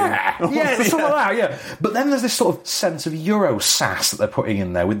Kasabian. Yeah, something like that, yeah. But then there's this sort of sense of Euro sass that they're putting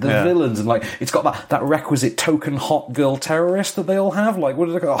in there with the villains, and it's got that requisite token hot girl terrorist that they all have. Like, what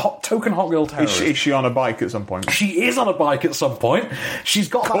do they call it? Token hot girl terrorist. Is she on a bike at some point? She is on a bike at some point. She's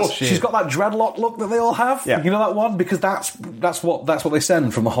got that dreadlock look that they all have. Yeah. You know that one? Because that's what they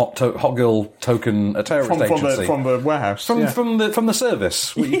send from the hot girl token terrorist agency. From the warehouse. From the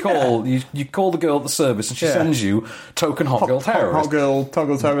service. What you call the girl at the service and she sends you token hot girl terrorist. Hot girl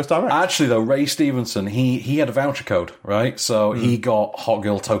terrorist direct. Actually though, Ray Stevenson, he had a voucher code, right? So he got Hot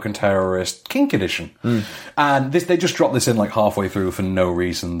Girl Token Terrorist Kink Edition. And they just dropped this in like halfway through for no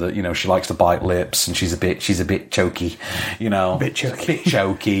reason, that, she likes to bite lips and she's a bit choky, A bit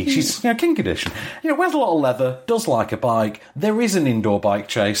choky. She's, Kink Edition. Wears a lot of leather, does like a bike. There is an indoor bike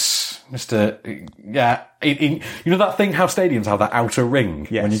chase. That thing how stadiums have that outer ring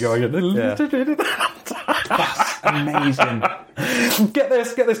when you go in. That's amazing. Get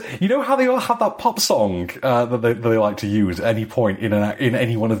this. You know how they all have that pop song that they like to use at any point in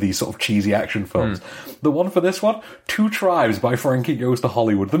any one of these sort of cheesy action films? The one for this one, Two Tribes by Frankie Goes to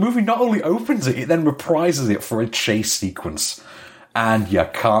Hollywood. The movie not only opens it then reprises it for a chase sequence. And you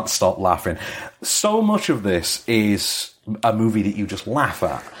can't stop laughing. So much of this is a movie that you just laugh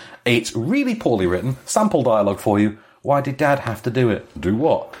at. It's really poorly written. Sample dialogue for you. Why did Dad have to do it? Do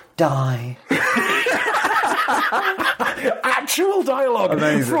what? Die. Actual dialogue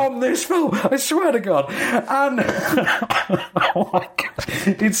from this film. I swear to God. And oh my God,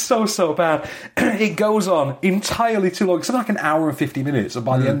 it's so bad. It goes on entirely too long. It's like an hour and 50 minutes. And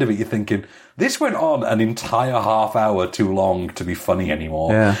by the end of it, you're thinking, this went on an entire half hour too long to be funny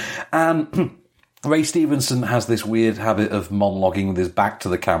anymore. Yeah. And Ray Stevenson has this weird habit of monologuing with his back to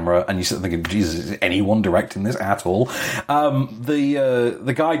the camera, and you sit thinking, Jesus, is anyone directing this at all?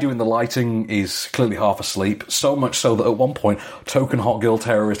 The guy doing the lighting is clearly half asleep, so much so that at one point, Token Hot Girl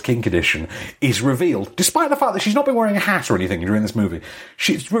Terrorist Kink Edition is revealed, despite the fact that she's not been wearing a hat or anything during this movie.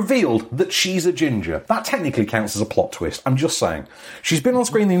 She's revealed that she's a ginger. That technically counts as a plot twist. I'm just saying. She's been on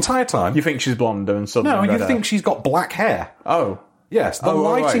screen the entire time. You think she's blonde and suddenly No, you think she's got black hair. Oh. Yes, the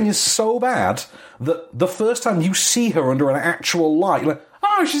lighting is so bad that the first time you see her under an actual light, you're like,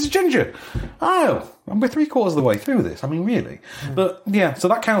 oh, she's a ginger. Oh, we're 3/4 of the way through this. I mean, really. But, yeah, so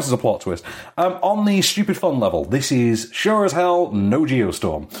that counts as a plot twist. On the stupid fun level, this is sure as hell no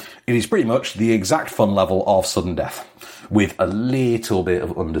Geostorm. It is pretty much the exact fun level of Sudden Death, with a little bit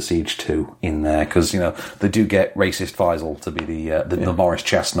of Under Siege 2 in there, because, they do get Racist Faisal to be the Morris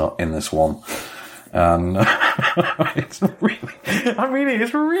Chestnut in this one. And it's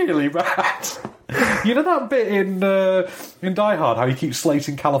really bad. You know that bit in Die Hard, how he keeps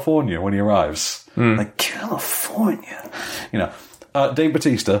slating California when he arrives? Like, California. Dave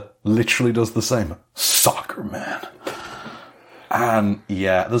Bautista literally does the same. Soccer man. And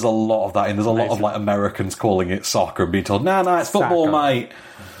yeah, there's a lot of that in. There's a lot of Americans calling it soccer and being told, nah, it's football, mate.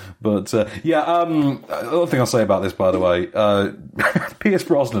 But, another thing I'll say about this, by the way, Pierce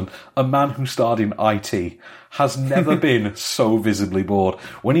Brosnan, a man who starred in IT, has never been so visibly bored.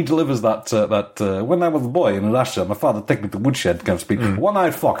 When he delivers that when I was a boy in Alaska, my father took me to woodshed kind of speech,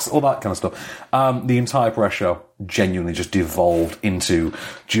 one-eyed fox, all that kind of stuff. The entire press show genuinely just devolved into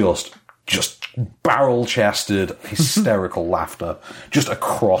just barrel-chested, hysterical laughter, just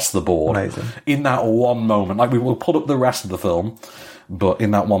across the board. Amazing. In that one moment. Like, we will put up the rest of the film, but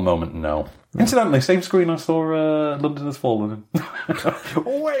in that one moment, no. Incidentally, same screen I saw London Has Fallen in.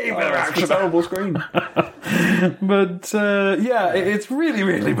 Way better action. It's a terrible screen. But, it's really,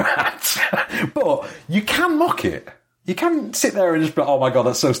 really bad. But you can mock it. You can sit there and just be, oh my God,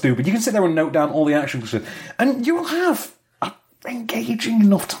 that's so stupid. You can sit there and note down all the action, and you'll have engaging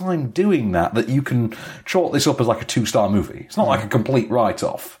enough time doing that you can chalk this up as like a 2-star movie. It's not like a complete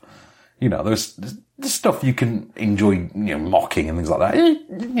write-off. You know, there's stuff you can enjoy, mocking and things like that.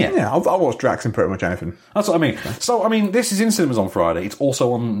 Yeah, I'll watch Drax in pretty much anything. That's what I mean. So, this is in cinemas on Friday. It's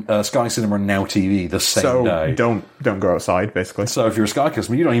also on Sky Cinema and Now TV the same day. Don't go outside, basically. So if you're a Sky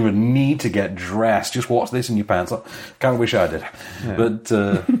customer, you don't even need to get dressed. Just watch this in your pants. I kind of wish I did. Yeah. But,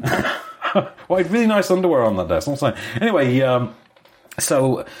 well, it's really nice underwear on that day. That's what I'm saying. Anyway,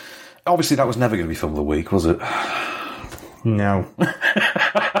 so obviously that was never going to be film of the week, was it? No.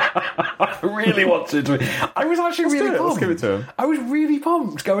 I really wanted to. I was actually really pumped. Let's give it to him. I was really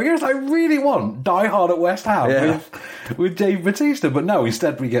pumped going, yes, I really want Die Hard at West Ham with Dave Bautista. But no,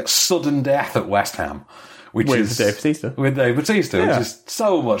 instead we get Sudden Death at West Ham. With Dave Bautista. With Dave Bautista, which is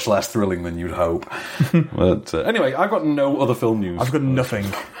so much less thrilling than you'd hope. But anyway, I've got no other film news. I've got nothing.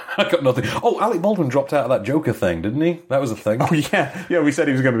 I've got nothing. Oh, Alec Baldwin dropped out of that Joker thing, didn't he? That was a thing. Oh, yeah. Yeah, we said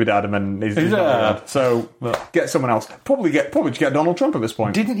he was going to be dad, and then he's not dad. So, get someone else. Probably get Donald Trump at this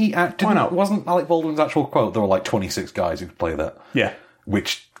point. Didn't he act? Why not? Wasn't Alec Baldwin's actual quote, there were like 26 guys who could play that? Yeah.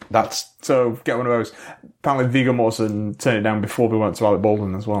 So, get one of those. Apparently, Viggo Mortensen turned it down before we went to Alec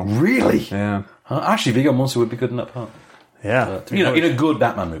Baldwin as well. Really? Yeah. Actually, Viggo Mortensen would be good in that part. Yeah. In a good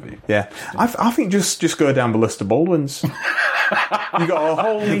Batman movie. Yeah. I think just go down the list of Baldwins. You got a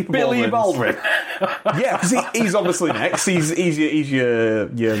whole heap of Billy Baldwin. Yeah, because he's obviously next. He's your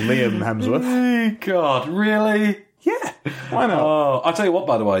Liam Hemsworth. God, really? Yeah, why not? Oh, I'll tell you what,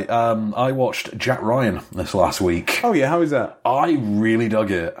 by the way, I watched Jack Ryan this last week. Oh yeah, how is that? I really dug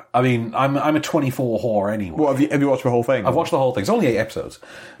it. I mean, I'm a 24 whore anyway. Well, have you watched the whole thing? I've watched the whole thing. It's only 8 episodes.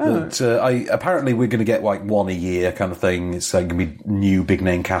 Oh. But apparently we're going to get like one a year kind of thing. It's going to be new big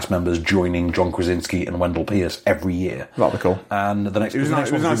name cast members joining John Krasinski and Wendell Pierce every year. That'd be cool. And the next, it was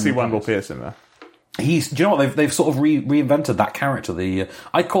nice to see Wendell Pierce in there. Do you know what? They've sort of reinvented that character.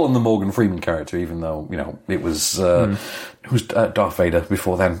 I call him the Morgan Freeman character, even though it was who's Darth Vader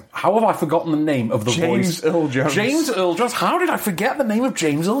before then. How have I forgotten the name of the James voice? Earl Jones. James Earl Jones. How did I forget the name of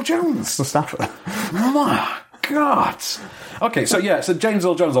James Earl Jones? The staffer. My God. Okay, so James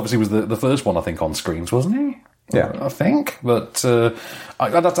Earl Jones obviously was the first one I think on screens, wasn't he? Yeah, I think, but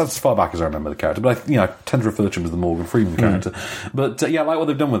that's as far back as I remember the character. But I tend to refer to him as the Morgan Freeman character. But I like what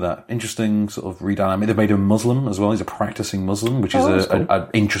they've done with that. Interesting sort of redynamic. They've made him Muslim as well. He's a practicing Muslim, which is an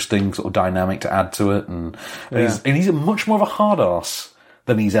interesting sort of dynamic to add to it. And he's a much more of a hard ass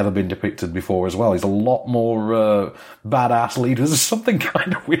than he's ever been depicted before as well. He's a lot more badass leader. There's something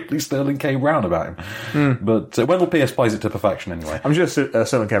kind of weirdly Sterling K. Brown about him. But Wendell Pierce plays it to perfection anyway. I'm sure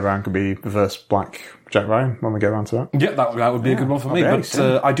Sterling K. Brown could be the first black Jack Ryan when we get around to that. Yeah, that would be a good one for me.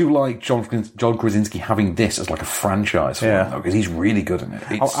 But I do like John Krasinski having this as like a franchise for him, though, because he's really good in it.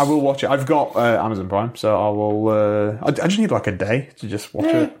 I will watch it. I've got Amazon Prime, so I will... I just need like a day to just watch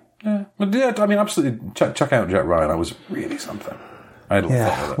it. Yeah, I mean, absolutely. Check out Jack Ryan. I was really something. I had a lot of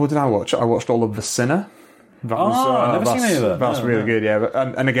fun with it. What did I watch? I watched all of The Sinner. I've never seen any of that. That's really good, yeah.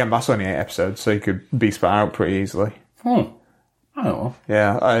 And again, that's only 8 episodes, so you could be spat out pretty easily. Oh.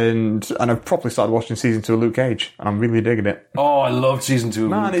 Yeah, and I've properly started watching season 2 of Luke Cage, and I'm really digging it. Oh, I loved season 2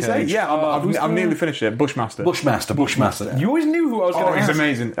 of Luke Cage. Yeah, I've nearly finished it. Bushmaster. You always knew who I was going to ask. He's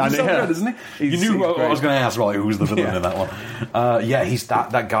amazing. He's so good, isn't he? You knew who I was going to ask, right, who's the villain in that one. He's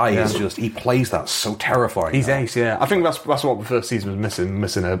that guy is just, he plays that so terrifying. He's ace, yeah. I think that's what the first season was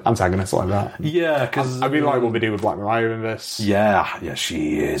missing an antagonist like that. Yeah, because... I really like what they do with Black Mariah in this. Yeah,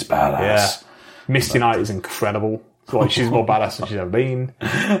 she is badass. Yeah. Misty Knight is incredible. Like, she's more badass than she's ever been.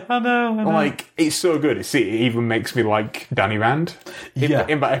 I know. Like, it's so good. It even makes me like Danny Rand. In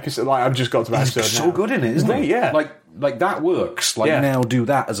that episode, like, I've just got to that episode so now. So good in it, isn't he? Yeah. Like that works. Now do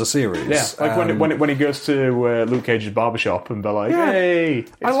that as a series. Yeah. Like when he goes to Luke Cage's barbershop and they're like, "Hey,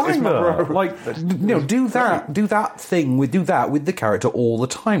 I like that." Like, do that thing with the character all the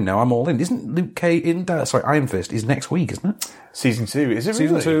time. Now I'm all in. Isn't Luke Cage in? Iron Fist is next week, isn't it? Season 2 is it?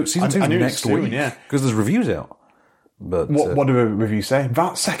 Season really? 2 is next week. Yeah, because there's reviews out. But what do the reviews say?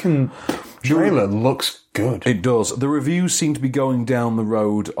 That second trailer looks good. It does. The reviews seem to be going down the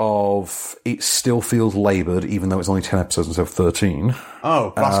road of it still feels laboured, even though it's only 10 episodes instead of 13.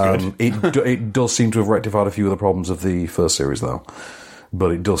 Oh, that's good. It does seem to have rectified a few of the problems of the first series, though.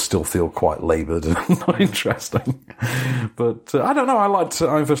 But it does still feel quite laboured and not interesting. But I don't know. I liked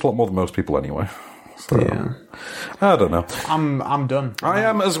Iron Fist a lot more than most people, anyway. So, yeah. I don't know. I'm done. I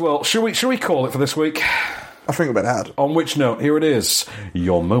am as well. Shall we call it for this week? I think about that. On which note, here it is.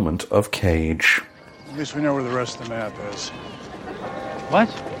 Your moment of Cage. At least we know where the rest of the map is. What?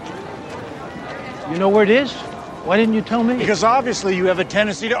 You know where it is? Why didn't you tell me? Because obviously you have a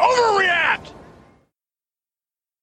tendency to overreact!